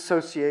is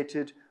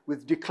associated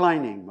with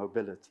declining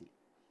mobility.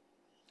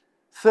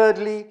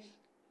 Thirdly,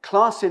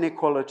 class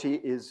inequality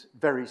is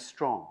very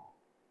strong.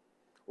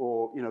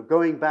 Or,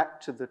 going back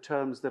to the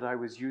terms that I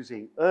was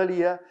using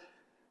earlier,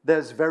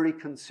 there's very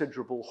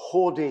considerable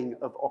hoarding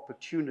of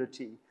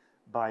opportunity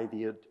by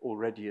the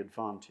already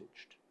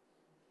advantaged.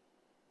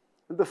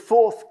 And the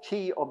fourth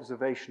key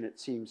observation, it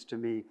seems to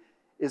me,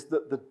 is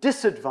that the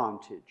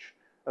disadvantage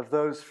of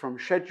those from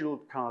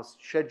scheduled caste,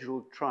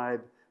 scheduled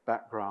tribe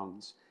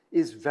backgrounds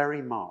is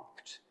very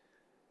marked.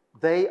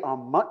 They are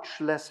much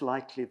less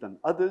likely than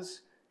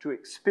others to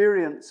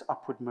experience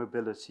upward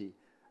mobility,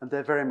 and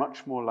they're very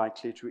much more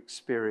likely to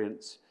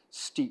experience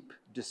steep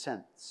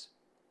descents.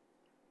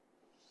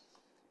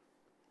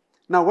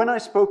 Now, when I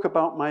spoke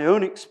about my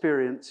own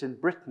experience in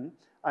Britain,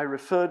 I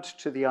referred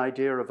to the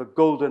idea of a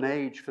golden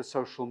age for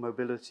social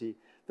mobility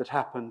that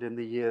happened in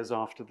the years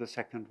after the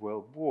Second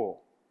World War.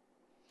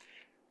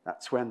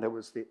 That's when there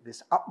was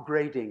this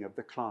upgrading of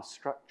the class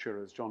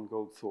structure, as John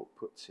Goldthorpe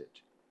puts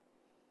it.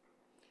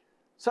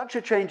 Such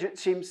a change, it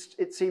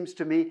seems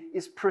to me,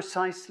 is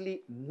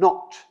precisely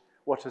not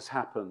what has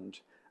happened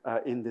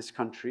in this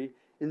country,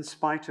 in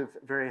spite of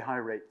very high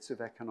rates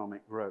of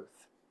economic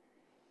growth.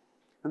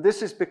 And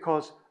this is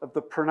because of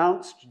the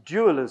pronounced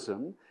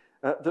dualism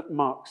that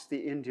marks the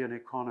Indian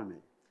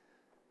economy,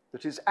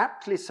 that is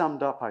aptly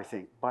summed up, I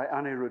think, by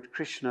Anirudh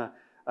Krishna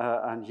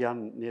and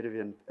Jan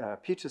Nirvian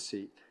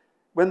Petersi,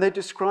 when they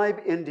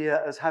describe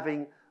India as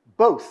having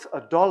both a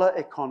dollar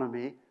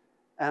economy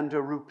and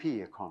a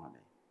rupee economy.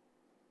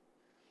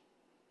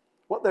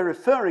 What they're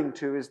referring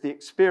to is the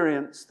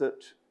experience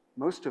that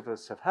most of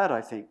us have had,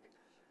 I think,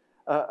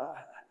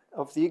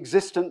 of the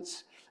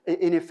existence,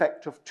 in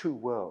effect, of two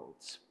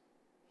worlds.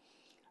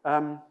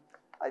 I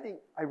think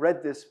I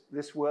read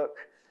this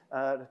work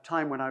at a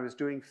time when I was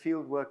doing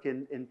field work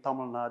in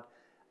Tamil Nadu.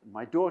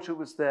 My daughter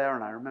was there,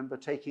 and I remember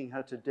taking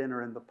her to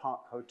dinner in the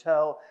Park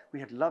Hotel. We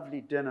had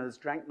lovely dinners,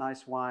 drank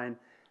nice wine,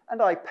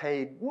 and I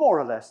paid more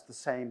or less the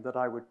same that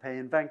I would pay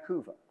in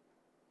Vancouver,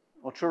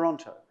 or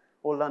Toronto,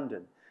 or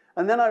London.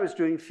 And then I was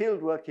doing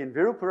field work in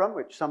Virupuram,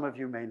 which some of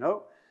you may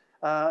know,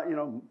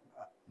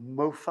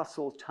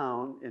 Mofussil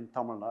town in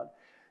Tamil Nadu.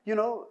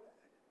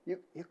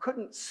 You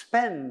couldn't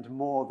spend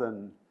more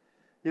than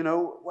You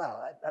know,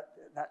 well, at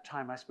that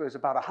time, I suppose,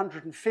 about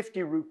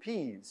 150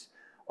 rupees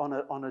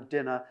on a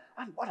dinner.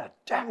 And what a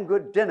damn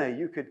good dinner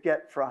you could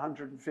get for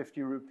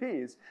 150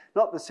 rupees.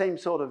 Not the same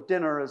sort of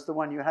dinner as the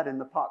one you had in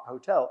the Park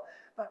Hotel,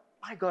 but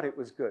my God, it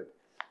was good.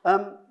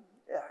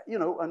 You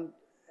know, and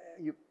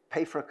you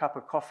pay for a cup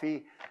of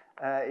coffee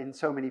in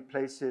so many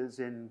places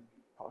in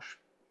posh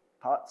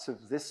parts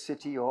of this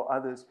city or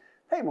others.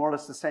 Pay more or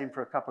less the same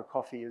for a cup of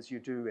coffee as you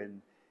do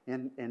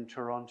in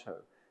Toronto.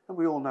 And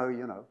we all know,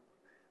 you know,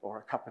 or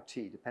a cup of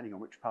tea, depending on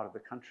which part of the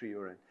country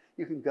you're in.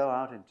 You can go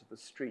out into the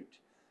street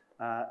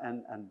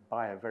and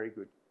buy a very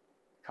good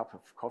cup of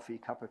coffee,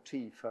 cup of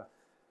tea for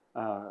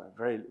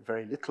very,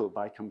 very little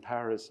by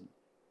comparison.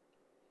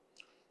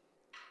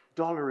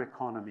 Dollar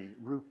economy,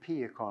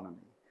 rupee economy.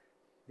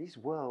 These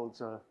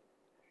worlds are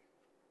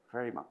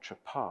very much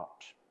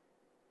apart.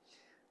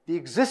 The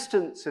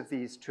existence of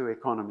these two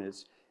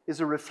economies is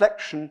a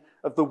reflection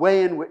of the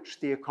way in which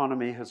the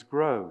economy has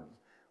grown,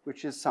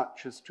 which is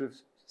such as to have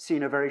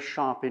seen a very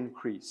sharp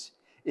increase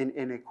in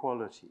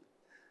inequality.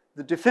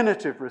 The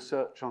definitive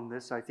research on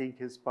this, I think,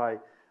 is by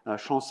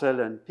Chancel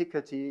and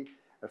Piketty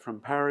from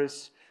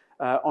Paris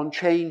on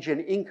change in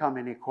income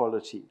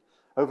inequality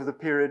over the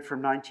period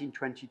from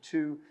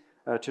 1922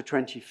 to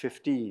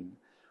 2015,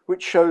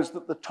 which shows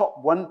that the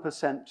top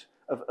 1%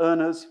 of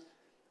earners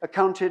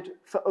accounted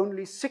for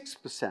only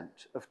 6%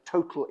 of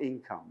total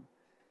income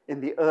in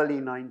the early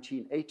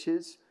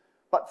 1980s,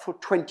 but for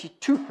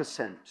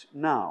 22%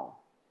 now.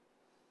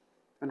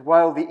 And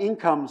while the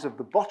incomes of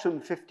the bottom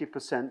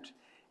 50%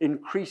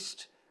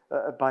 increased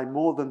by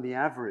more than the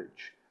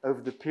average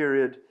over the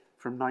period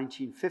from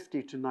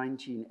 1950 to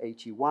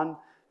 1981,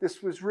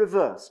 this was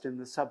reversed in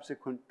the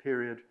subsequent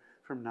period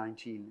from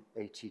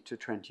 1980 to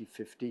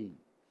 2015.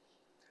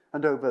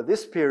 And over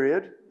this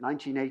period,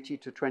 1980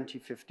 to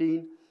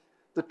 2015,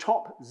 the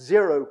top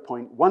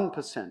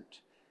 0.1%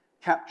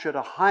 captured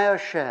a higher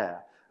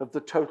share of the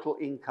total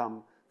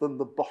income than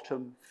the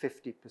bottom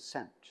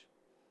 50%.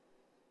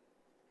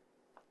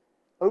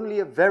 Only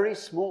a very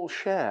small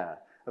share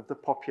of the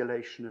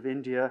population of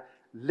India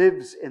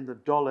lives in the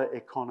dollar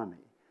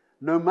economy,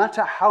 no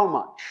matter how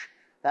much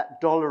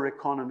that dollar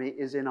economy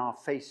is in our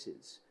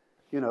faces,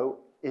 you know,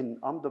 in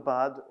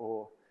Ahmedabad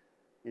or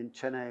in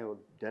Chennai or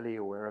Delhi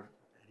or wherever,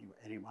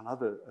 any one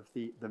other of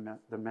the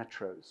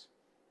metros.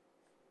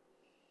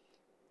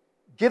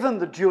 Given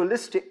the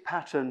dualistic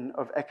pattern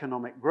of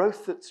economic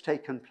growth that's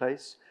taken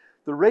place,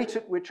 the rate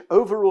at which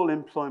overall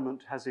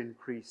employment has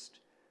increased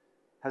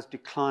has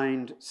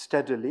declined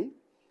steadily.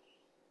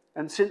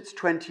 And since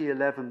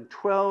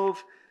 2011-12,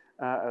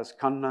 as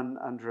Kannan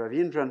and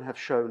Ravindran have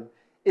shown,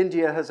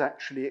 India has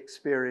actually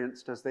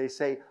experienced, as they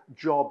say,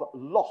 job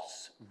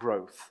loss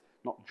growth,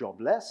 not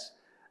jobless,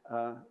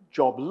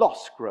 job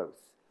loss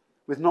growth,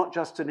 with not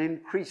just an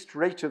increased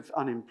rate of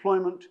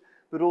unemployment,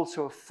 but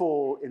also a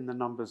fall in the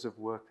numbers of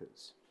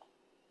workers.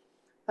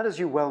 And as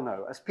you well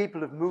know, as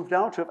people have moved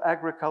out of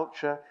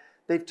agriculture,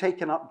 they've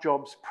taken up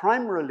jobs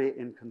primarily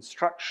in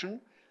construction,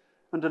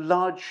 and a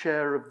large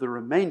share of the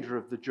remainder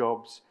of the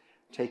jobs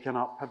taken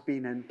up have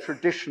been in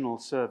traditional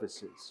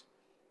services.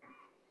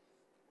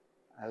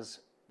 As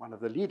one of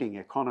the leading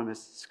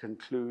economists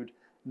conclude,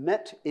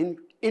 net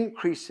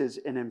increases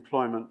in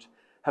employment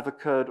have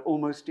occurred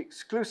almost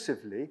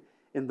exclusively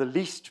in the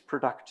least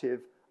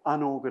productive,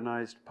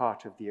 unorganized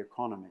part of the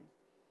economy.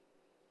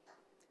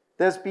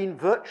 There's been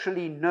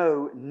virtually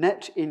no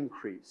net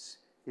increase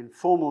in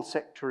formal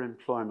sector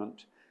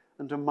employment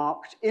and a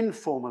marked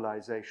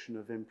informalization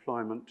of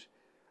employment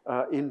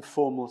in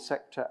formal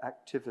sector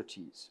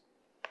activities.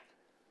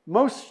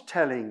 Most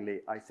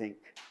tellingly, I think,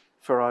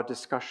 for our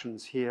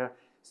discussions here,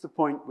 is the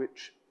point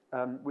which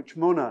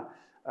Mona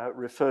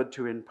referred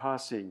to in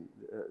passing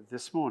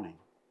this morning.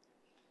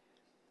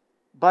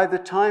 By the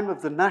time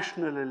of the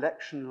national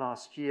election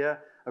last year,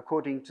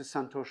 according to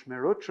Santosh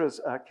Mehrotra's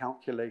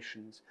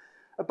calculations,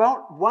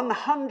 about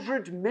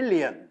 100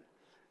 million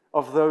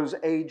of those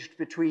aged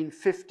between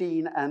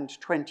 15 and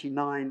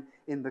 29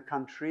 in the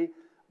country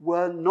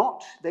were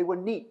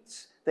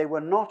NEETs. They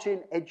were not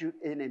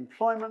in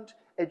employment,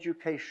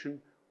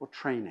 education, or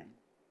training.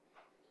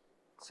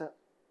 It's an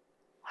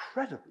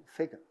incredible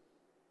figure.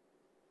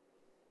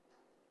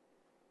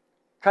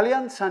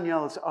 Kalyan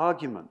Sanyal's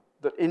argument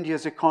that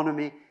India's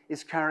economy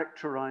is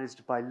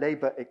characterized by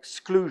labor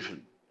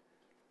exclusion.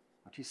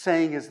 What he's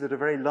saying is that a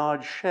very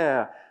large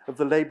share of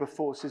the labor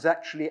force is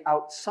actually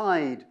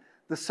outside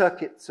the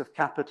circuits of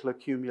capital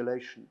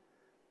accumulation.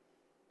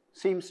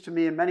 Seems to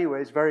me in many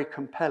ways very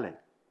compelling.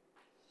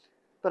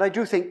 But I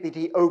do think that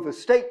he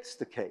overstates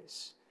the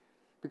case,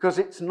 because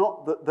it's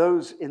not that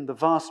those in the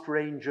vast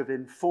range of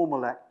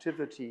informal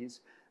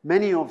activities,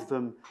 many of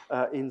them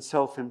in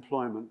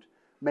self-employment,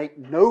 make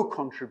no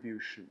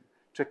contribution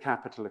to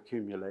capital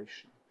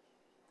accumulation.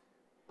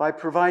 By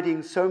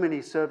providing so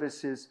many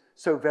services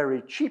so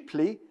very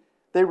cheaply,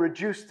 they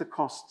reduce the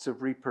costs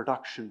of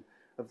reproduction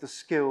of the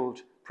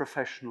skilled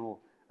professional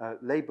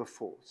labor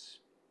force.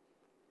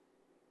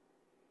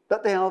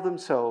 But they are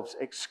themselves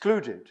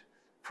excluded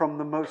from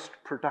the most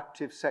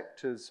productive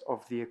sectors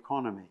of the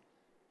economy.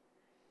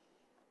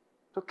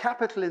 So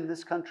capital in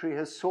this country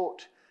has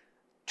sought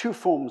two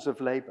forms of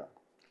labor: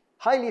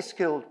 highly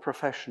skilled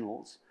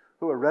professionals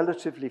who are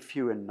relatively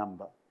few in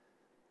number,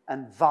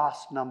 and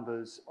vast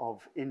numbers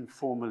of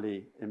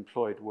informally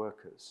employed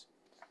workers.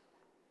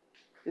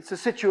 It's a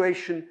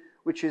situation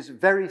which is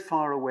very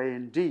far away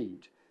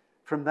indeed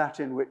from that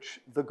in which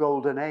the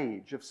golden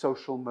age of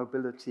social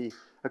mobility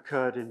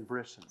occurred in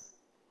Britain.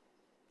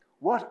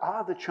 What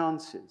are the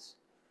chances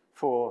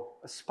for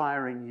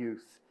aspiring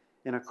youth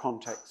in a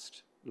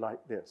context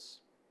like this?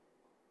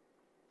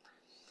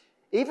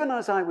 Even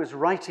as I was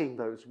writing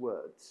those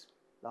words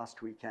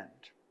last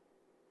weekend,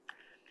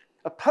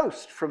 a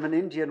post from an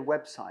Indian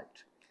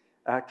website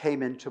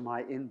came into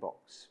my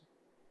inbox.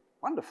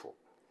 Wonderful.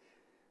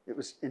 It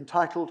was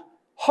entitled,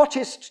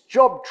 "Hottest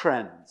Job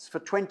Trends for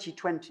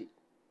 2020.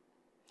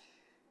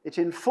 It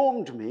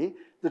informed me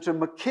that a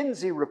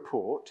McKinsey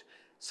report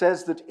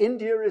says that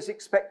India is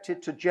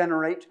expected to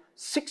generate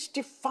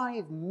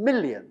 65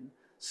 million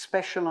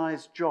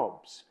specialized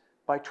jobs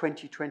by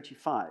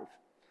 2025.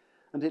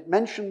 And it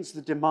mentions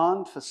the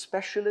demand for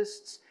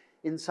specialists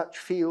in such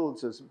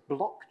fields as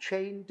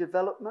blockchain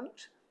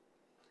development.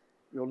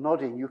 You're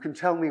nodding. You can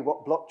tell me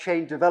what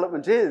blockchain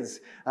development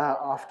is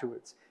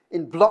afterwards.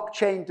 In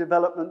blockchain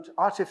development,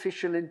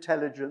 artificial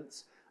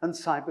intelligence, and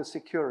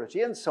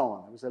cybersecurity, and so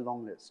on. There was a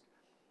long list.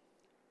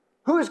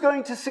 Who is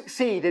going to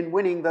succeed in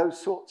winning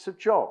those sorts of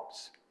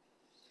jobs?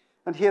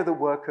 And here the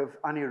work of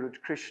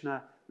Anirudh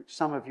Krishna, which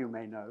some of you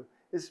may know,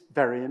 is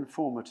very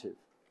informative.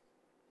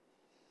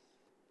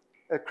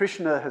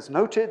 Krishna has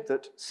noted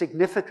that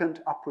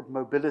significant upward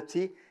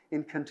mobility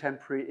in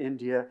contemporary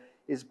India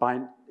is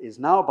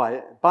now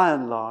by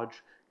and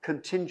large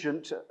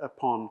contingent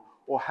upon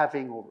or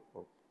having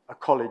a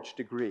college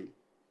degree.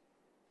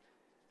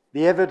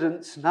 The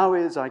evidence now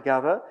is, I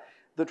gather,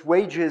 that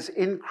wages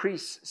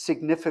increase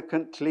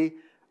significantly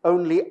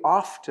only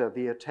after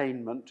the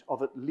attainment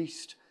of at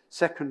least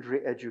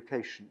secondary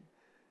education,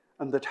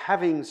 and that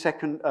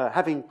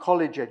having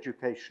college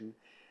education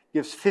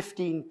gives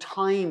 15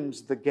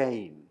 times the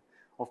gain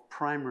of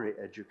primary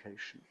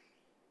education.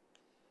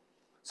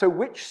 So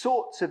which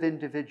sorts of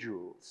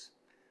individuals,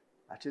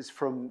 that is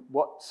from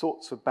what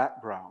sorts of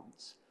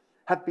backgrounds,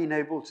 have been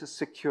able to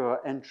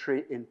secure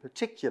entry in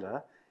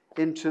particular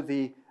into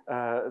the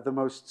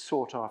most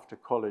sought-after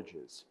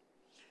colleges?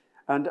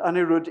 And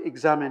Anirudh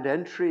examined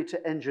entry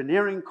to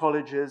engineering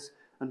colleges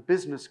and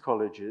business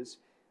colleges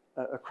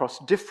across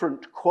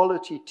different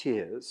quality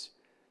tiers,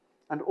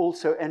 and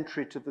also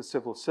entry to the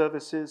civil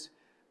services,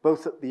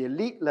 both at the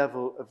elite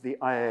level of the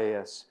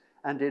IAS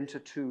and into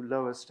two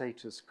lower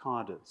status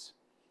cadres.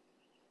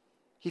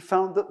 He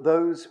found that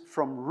those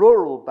from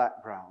rural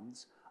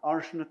backgrounds are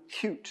at an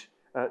acute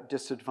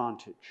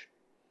disadvantage.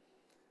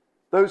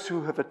 Those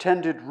who have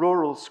attended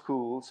rural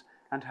schools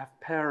and have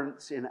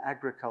parents in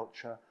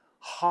agriculture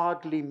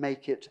hardly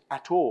make it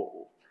at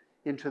all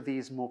into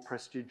these more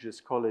prestigious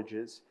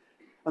colleges,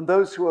 and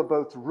those who are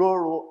both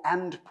rural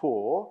and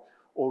poor,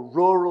 or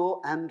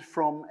rural and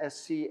from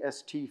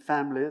SC/ST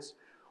families,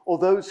 or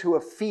those who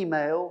are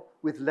female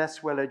with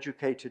less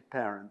well-educated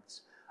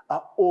parents,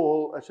 are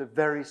all at a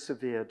very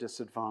severe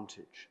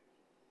disadvantage.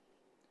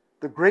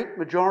 The great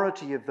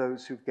majority of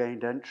those who've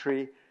gained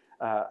entry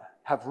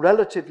have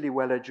relatively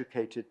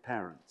well-educated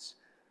parents,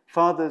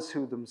 fathers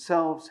who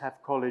themselves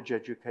have college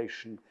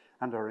education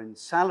and are in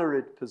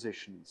salaried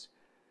positions,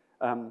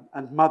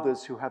 and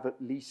mothers who have at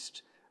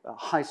least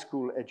high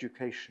school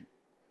education.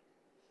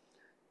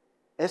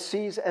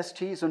 SCs,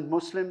 STs, and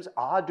Muslims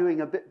are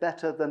doing a bit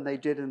better than they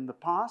did in the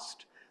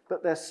past,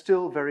 but they're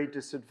still very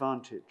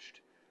disadvantaged.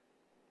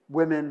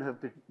 Women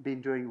have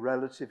been doing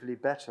relatively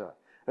better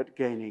at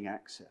gaining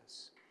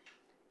access.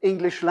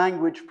 English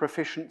language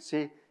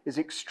proficiency is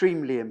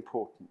extremely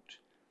important.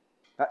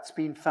 That's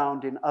been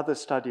found in other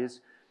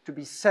studies to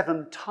be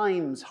 7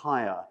 times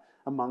higher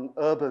among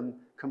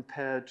urban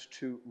compared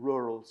to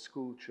rural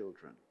school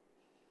children.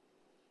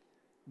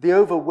 The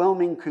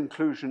overwhelming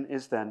conclusion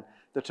is then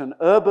that an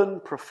urban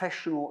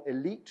professional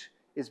elite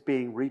is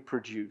being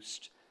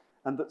reproduced,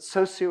 and that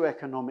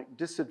socioeconomic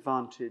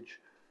disadvantage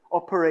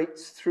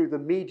operates through the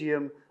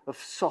medium of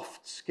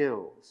soft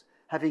skills,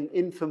 having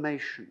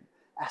information,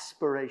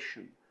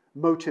 aspiration,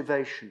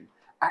 motivation,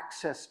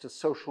 access to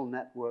social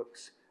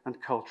networks and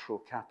cultural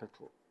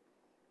capital.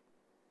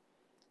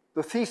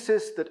 The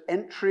thesis that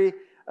entry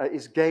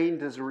is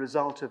gained as a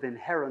result of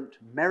inherent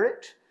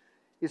merit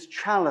is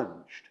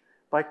challenged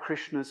by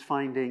Krishna's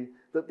finding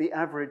that the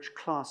average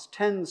class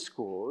 10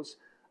 scores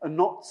are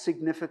not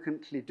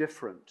significantly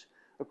different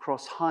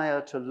across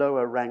higher to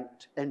lower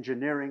ranked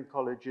engineering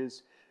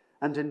colleges,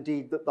 and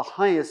indeed that the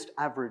highest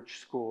average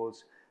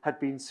scores had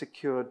been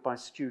secured by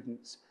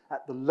students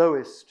at the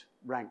lowest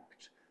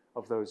ranked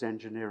of those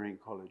engineering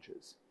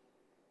colleges.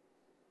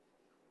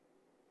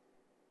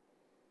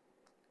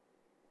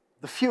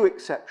 The few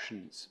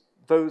exceptions,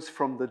 those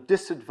from the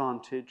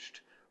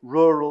disadvantaged,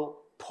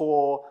 rural,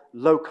 poor,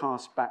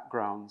 low-caste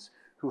backgrounds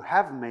who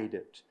have made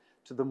it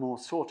to the more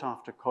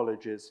sought-after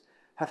colleges,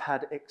 have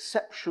had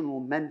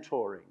exceptional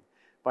mentoring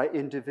by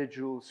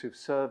individuals who've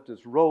served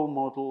as role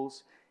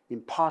models,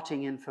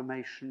 imparting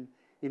information,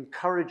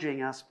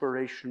 encouraging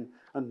aspiration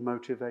and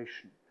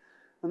motivation.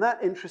 And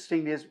that,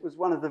 interestingly, was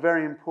one of the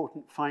very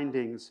important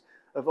findings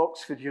of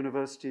Oxford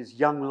University's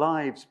Young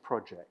Lives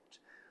project,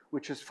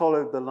 which has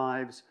followed the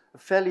lives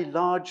of fairly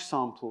large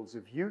samples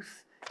of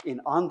youth in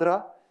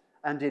Andhra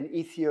and in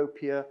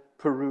Ethiopia,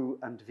 Peru,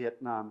 and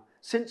Vietnam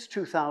since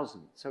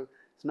 2000. So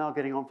it's now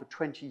getting on for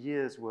 20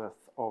 years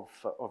worth of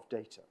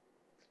data.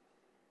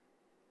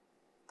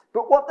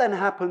 But what then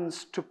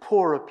happens to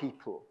poorer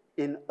people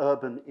in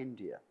urban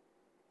India?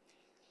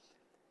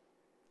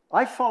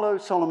 I follow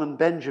Solomon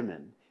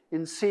Benjamin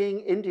in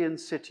seeing Indian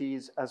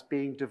cities as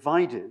being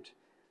divided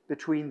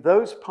between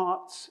those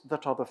parts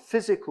that are the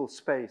physical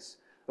space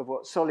of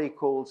what Solly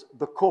calls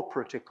the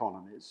corporate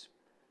economies.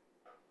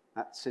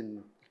 That's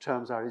in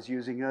terms I was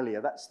using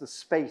earlier. That's the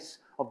space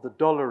of the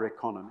dollar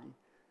economy.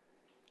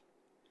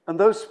 And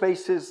those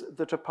spaces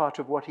that are part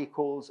of what he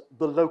calls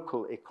the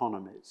local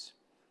economies,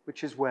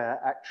 which is where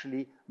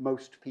actually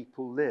most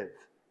people live,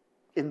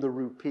 in the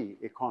rupee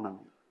economy.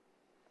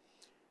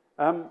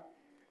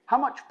 How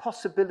much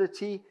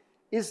possibility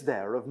is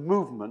there of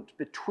movement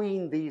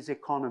between these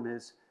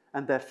economies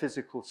and their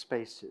physical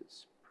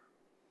spaces?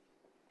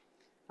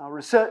 Now,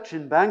 research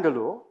in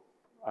Bangalore,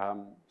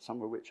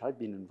 some of which I've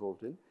been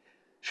involved in,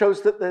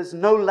 shows that there's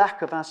no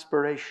lack of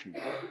aspiration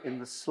in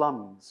the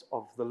slums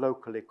of the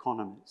local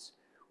economies,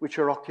 which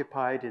are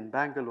occupied in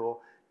Bangalore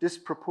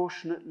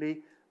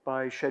disproportionately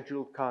by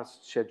scheduled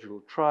castes,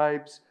 scheduled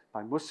tribes,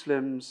 by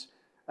Muslims,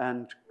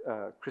 and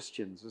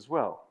Christians as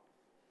well.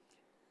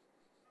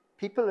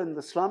 People in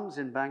the slums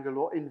in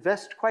Bangalore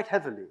invest quite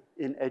heavily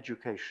in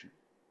education,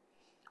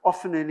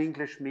 often in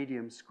English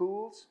medium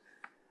schools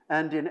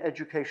and in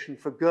education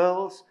for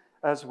girls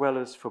as well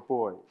as for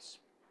boys.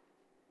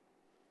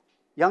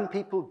 Young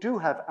people do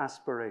have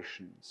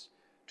aspirations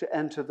to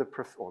enter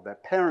or their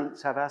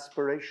parents have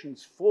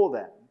aspirations for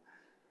them,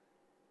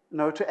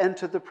 to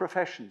enter the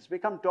professions,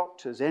 become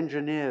doctors,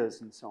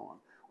 engineers, and so on,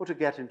 or to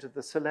get into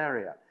the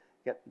salaria,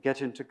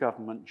 get into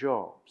government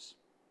jobs.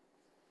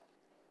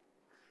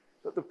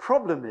 But the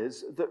problem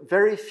is that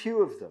very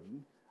few of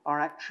them are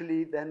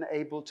actually then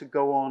able to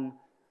go on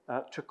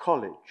to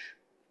college.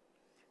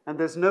 And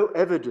there's no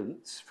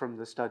evidence from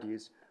the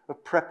studies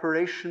of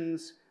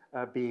preparations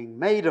being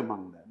made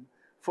among them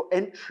for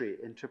entry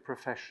into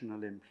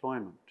professional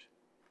employment.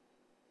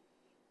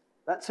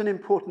 That's an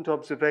important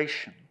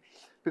observation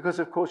because,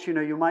 of course,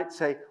 you might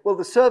say, well,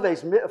 the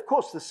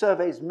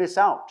surveys miss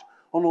out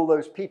on all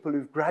those people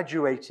who've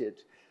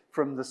graduated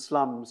from the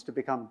slums to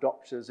become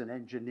doctors and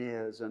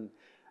engineers and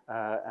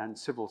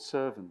civil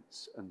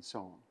servants and so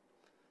on.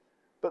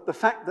 But the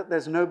fact that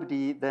there's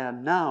nobody there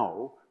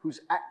now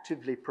who's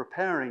actively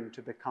preparing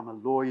to become a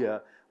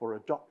lawyer or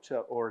a doctor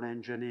or an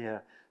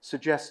engineer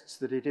suggests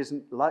that it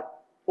isn't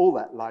all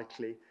that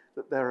likely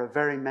that there are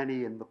very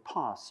many in the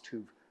past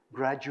who've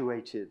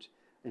graduated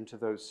into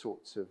those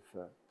sorts of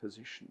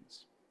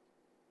positions.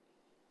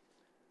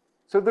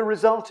 So the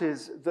result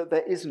is that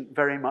there isn't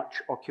very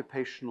much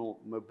occupational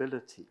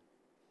mobility.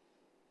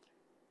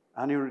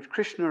 Anirudh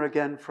Krishna,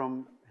 again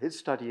from his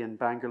study in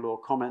Bangalore,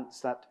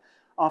 comments that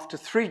after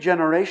 3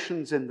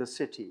 generations in the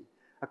city,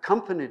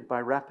 accompanied by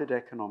rapid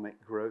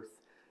economic growth,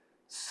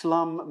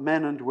 slum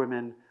men and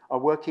women are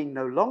working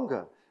no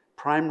longer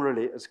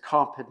primarily as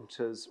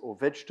carpenters or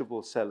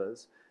vegetable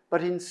sellers,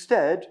 but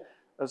instead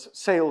as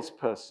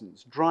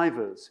salespersons,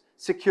 drivers,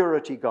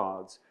 security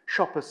guards,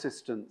 shop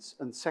assistants,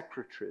 and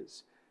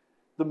secretaries,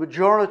 the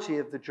majority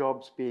of the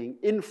jobs being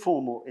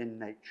informal in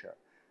nature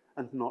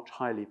and not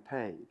highly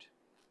paid.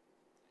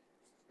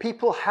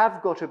 People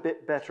have got a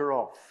bit better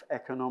off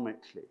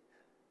economically,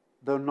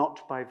 though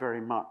not by very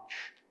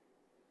much.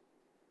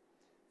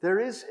 There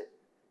is,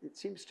 it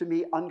seems to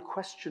me,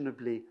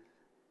 unquestionably,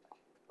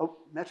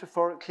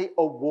 metaphorically,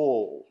 a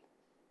wall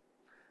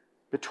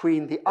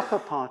between the upper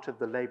part of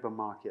the labor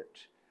market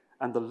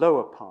and the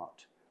lower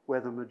part, where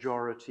the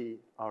majority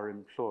are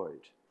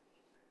employed.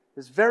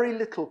 There's very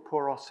little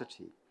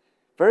porosity,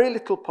 very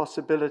little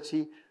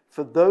possibility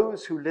for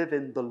those who live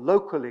in the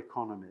local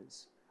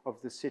economies of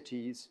the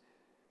cities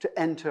to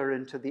enter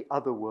into the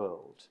other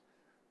world,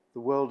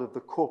 the world of the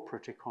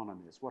corporate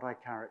economies, what I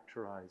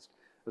characterized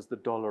as the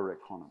dollar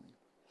economy.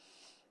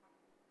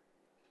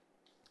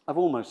 I've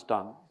almost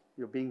done.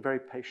 You're being very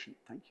patient,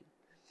 thank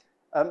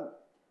you.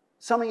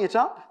 Summing it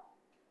up,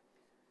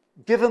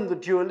 given the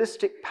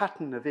dualistic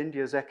pattern of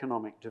India's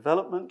economic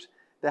development,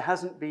 there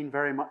hasn't been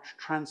very much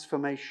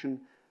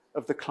transformation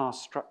of the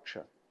class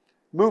structure.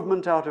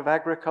 Movement out of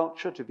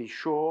agriculture, to be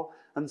sure,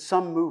 and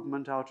some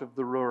movement out of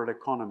the rural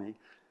economy,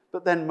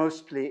 but then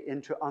mostly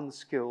into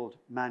unskilled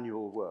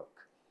manual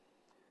work.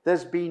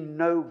 There's been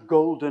no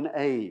golden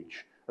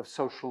age of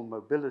social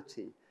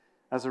mobility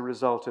as a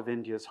result of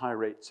India's high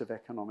rates of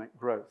economic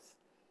growth.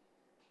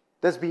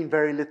 There's been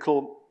very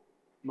little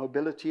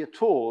mobility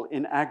at all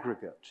in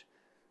aggregate.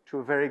 To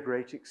a very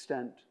great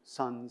extent,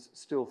 sons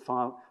still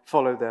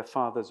follow their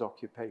father's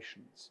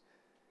occupations.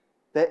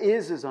 There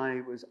is, as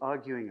I was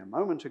arguing a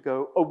moment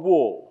ago, a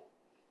wall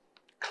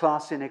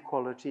class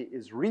inequality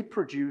is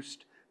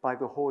reproduced by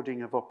the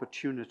hoarding of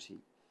opportunity.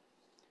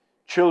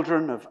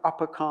 Children of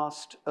upper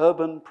caste,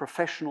 urban,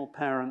 professional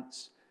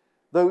parents,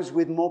 those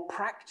with more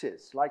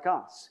practice, like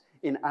us,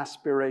 in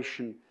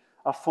aspiration,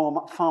 are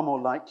far more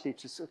likely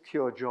to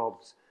secure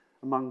jobs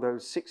among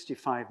those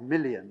 65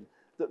 million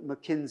that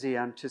McKinsey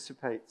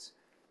anticipates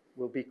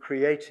will be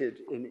created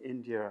in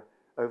India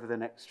over the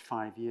next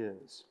 5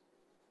 years.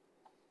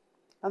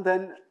 And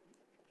then,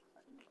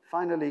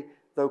 finally,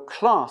 though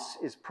class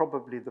is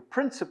probably the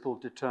principal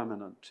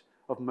determinant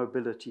of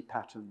mobility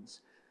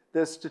patterns,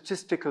 there's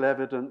statistical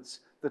evidence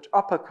that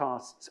upper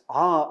castes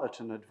are at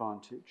an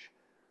advantage,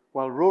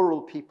 while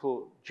rural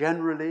people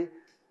generally,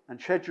 and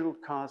scheduled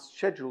castes,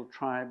 scheduled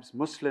tribes,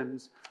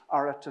 Muslims,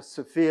 are at a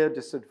severe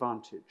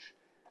disadvantage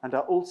and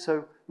are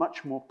also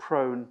much more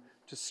prone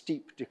to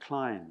steep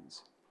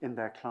declines in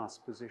their class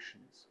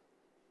positions.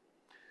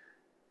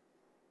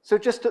 So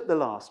just at the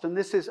last, and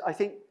this is, I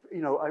think,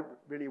 I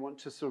really want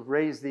to sort of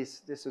raise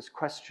this as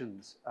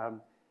questions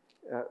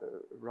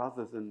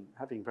rather than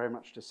having very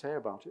much to say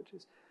about it,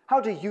 is how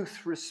do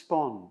youth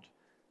respond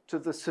to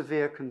the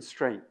severe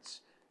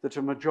constraints that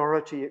a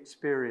majority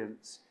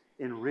experience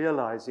in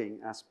realizing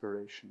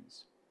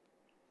aspirations?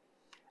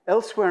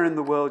 Elsewhere in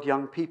the world,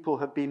 young people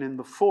have been in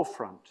the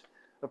forefront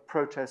of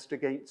protest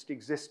against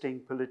existing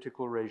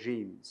political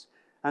regimes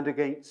and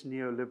against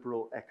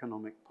neoliberal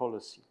economic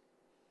policy.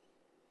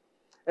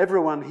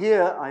 Everyone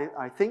here,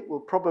 I think, will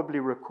probably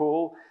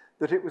recall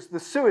that it was the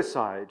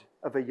suicide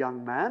of a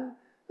young man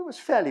who was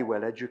fairly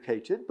well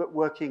educated but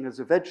working as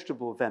a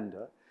vegetable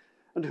vendor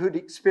and who'd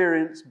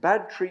experienced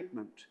bad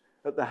treatment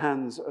at the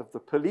hands of the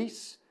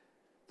police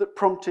that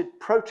prompted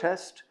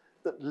protest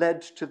that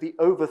led to the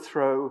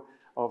overthrow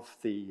of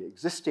the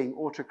existing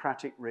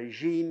autocratic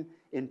regime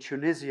in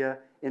Tunisia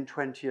in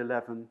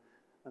 2011,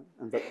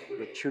 and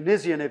the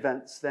Tunisian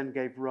events then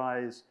gave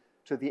rise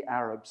to the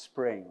Arab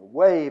Spring, a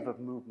wave of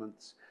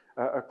movements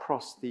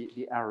across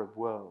the Arab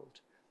world.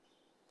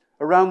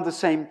 Around the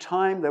same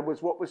time, there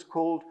was what was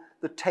called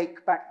the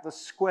Take Back the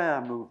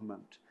Square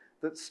movement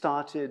that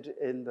started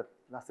in the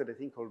Plaza de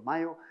Cinco de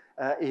Mayo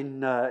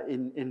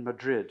in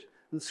Madrid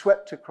and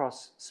swept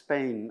across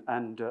Spain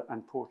and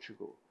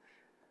Portugal.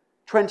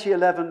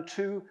 2011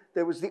 too,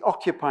 there was the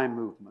Occupy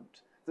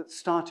movement that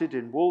started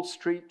in Wall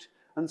Street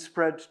and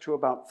spread to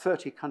about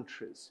 30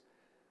 countries.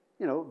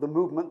 The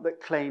movement that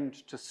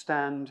claimed to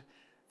stand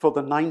for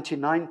the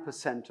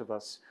 99% of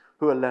us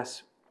who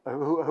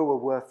are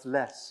worth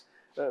less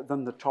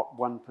than the top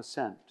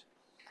 1%.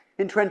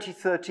 In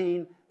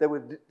 2013, there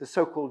were the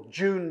so-called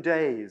June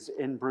Days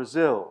in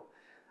Brazil,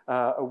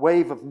 a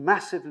wave of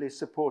massively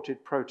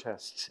supported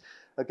protests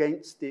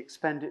against the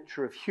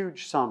expenditure of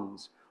huge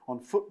sums on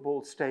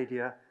football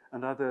stadia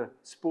and other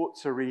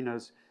sports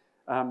arenas,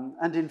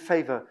 and in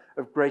favor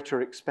of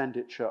greater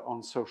expenditure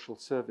on social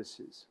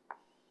services.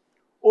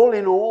 All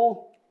in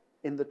all,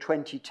 in the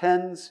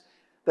 2010s,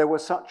 there were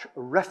such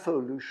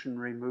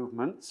revolutionary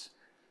movements,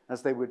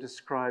 as they were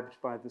described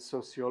by the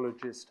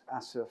sociologist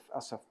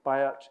Asaf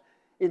Bayat,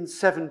 in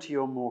 70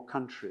 or more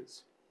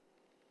countries.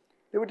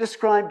 They were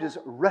described as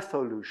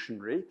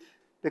revolutionary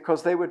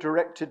because they were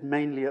directed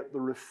mainly at the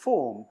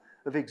reform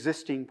of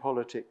existing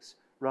politics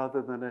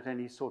rather than at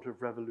any sort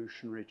of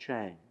revolutionary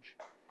change.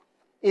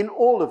 In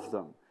all of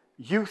them,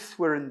 youth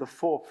were in the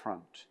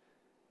forefront,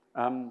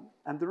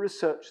 and the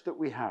research that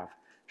we have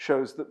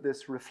shows that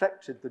this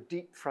reflected the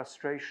deep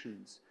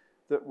frustrations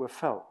that were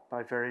felt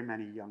by very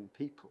many young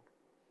people.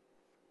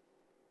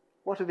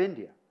 What of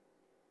India?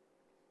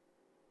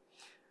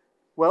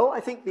 Well,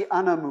 I think the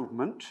Anna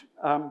movement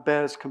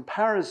bears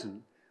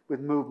comparison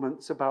with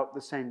movements about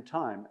the same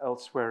time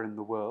elsewhere in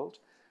the world.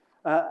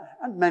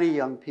 And many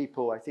young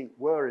people, I think,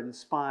 were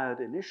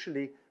inspired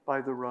initially by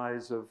the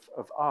rise of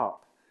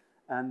ARP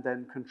and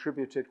then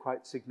contributed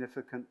quite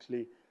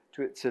significantly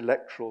to its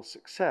electoral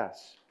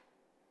success.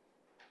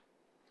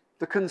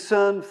 The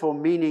concern for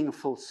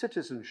meaningful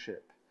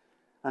citizenship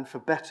and for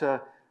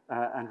better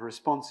and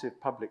responsive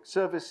public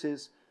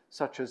services,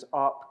 such as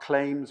ARP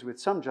claims with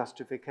some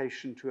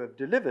justification to have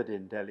delivered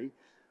in Delhi,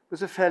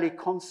 was a fairly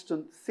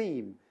constant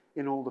theme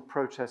in all the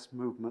protest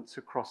movements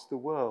across the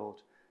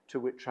world to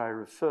which I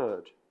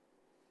referred.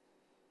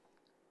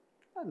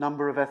 A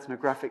number of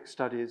ethnographic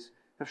studies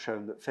have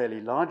shown that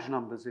fairly large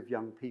numbers of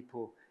young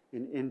people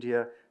in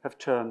India have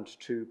turned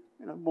to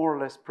more or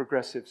less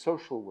progressive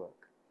social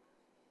work.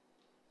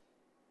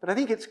 But I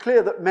think it's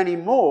clear that many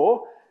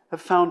more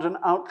have found an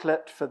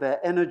outlet for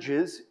their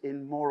energies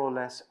in more or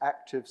less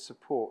active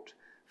support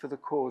for the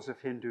cause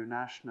of Hindu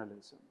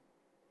nationalism.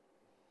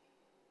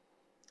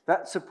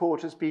 That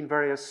support has been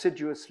very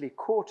assiduously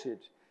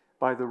courted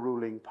by the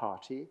ruling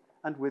party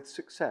and with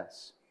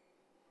success.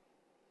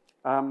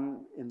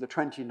 In the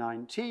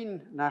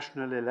 2019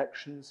 national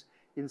elections,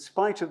 in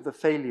spite of the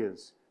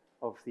failures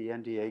of the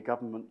NDA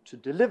government to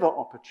deliver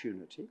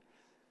opportunity,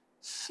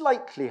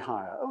 slightly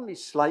higher, only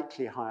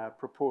slightly higher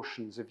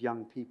proportions of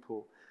young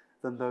people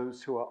than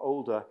those who are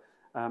older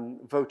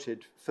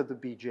voted for the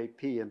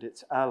BJP and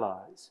its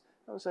allies.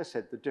 As I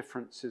said, the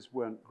differences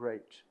weren't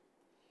great.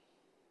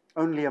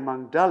 Only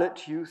among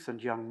Dalit youth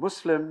and young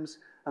Muslims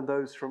and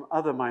those from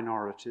other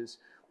minorities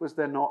was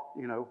there not,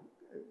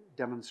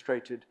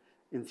 demonstrated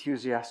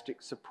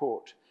enthusiastic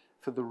support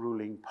for the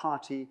ruling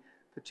party,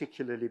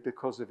 particularly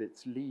because of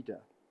its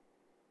leader.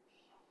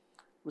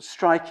 It was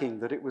striking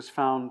that it was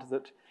found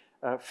that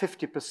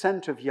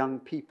 50% of young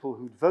people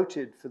who'd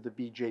voted for the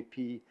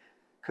BJP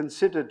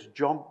considered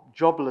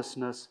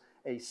joblessness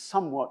a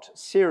somewhat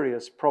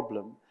serious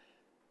problem,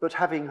 but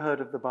having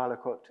heard of the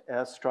Balakot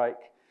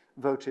airstrike,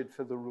 voted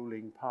for the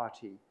ruling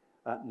party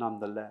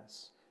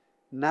nonetheless.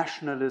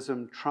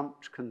 Nationalism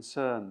trumped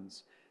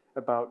concerns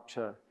about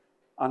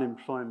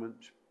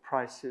unemployment,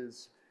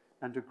 prices,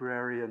 and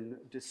agrarian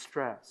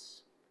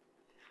distress.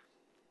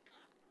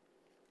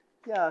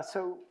 Yeah,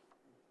 so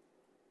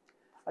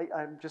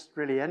I'm just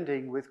really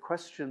ending with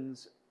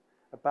questions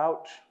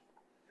about,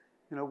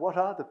 what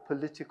are the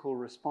political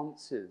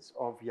responses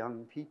of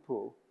young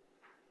people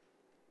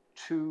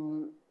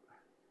to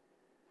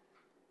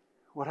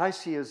what I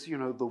see as,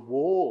 the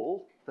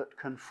wall that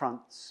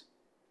confronts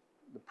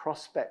the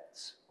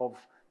prospects of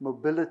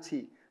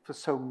mobility for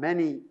so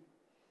many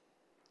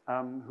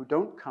who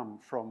don't come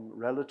from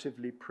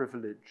relatively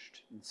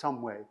privileged, in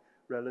some way,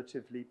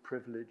 relatively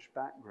privileged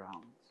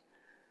backgrounds.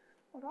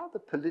 What are the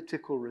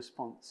political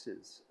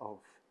responses of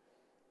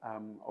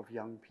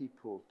young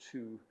people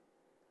to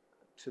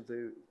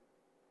the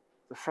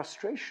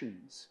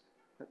frustrations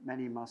that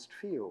many must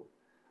feel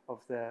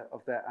of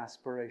their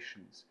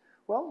aspirations?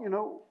 Well,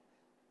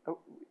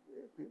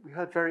 we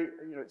heard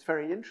it's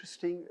very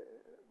interesting.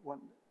 What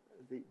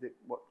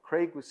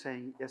Craig was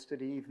saying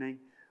yesterday evening,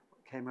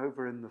 what came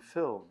over in the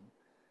film,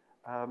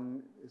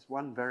 is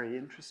one very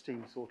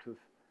interesting sort of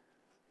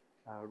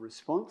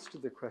response to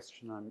the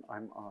question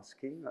I'm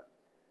asking.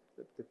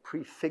 The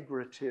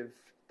prefigurative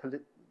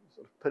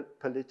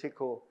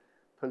political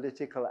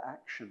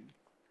action.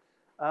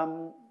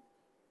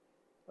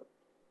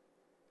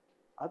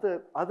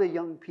 Other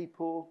young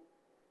people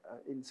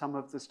in some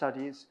of the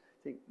studies,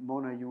 I think,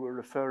 Mona, you were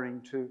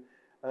referring to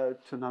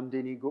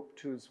Nandini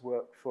Gupta's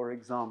work, for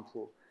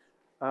example,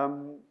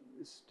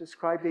 is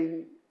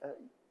describing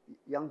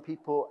young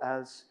people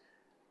as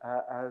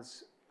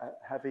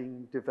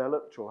having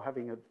developed or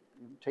having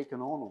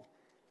taken on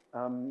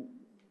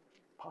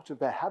part of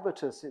their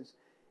habitus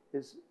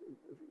is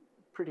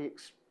pretty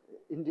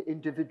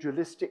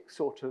individualistic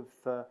sort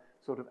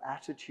of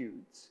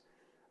attitudes,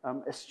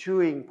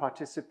 eschewing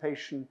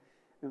participation.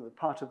 The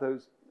part of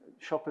those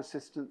shop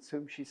assistants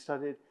whom she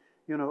studied,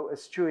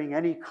 eschewing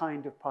any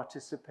kind of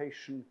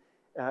participation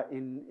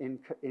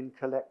in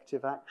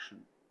collective action.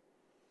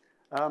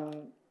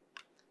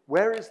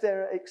 Where is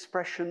their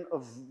expression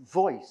of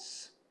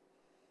voice?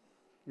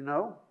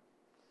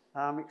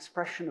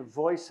 Expression of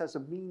voice as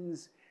a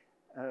means,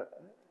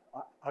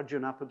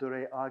 Arjun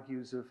Appadure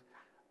argues,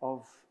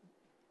 of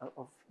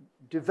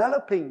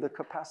developing the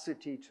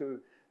capacity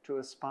to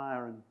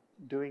aspire and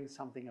doing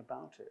something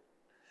about it.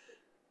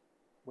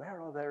 Where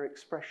are their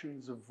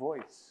expressions of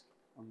voice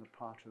on the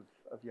part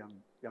of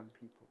young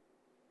people?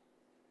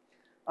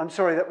 I'm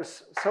sorry, that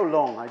was so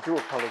long. I do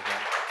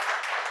apologize.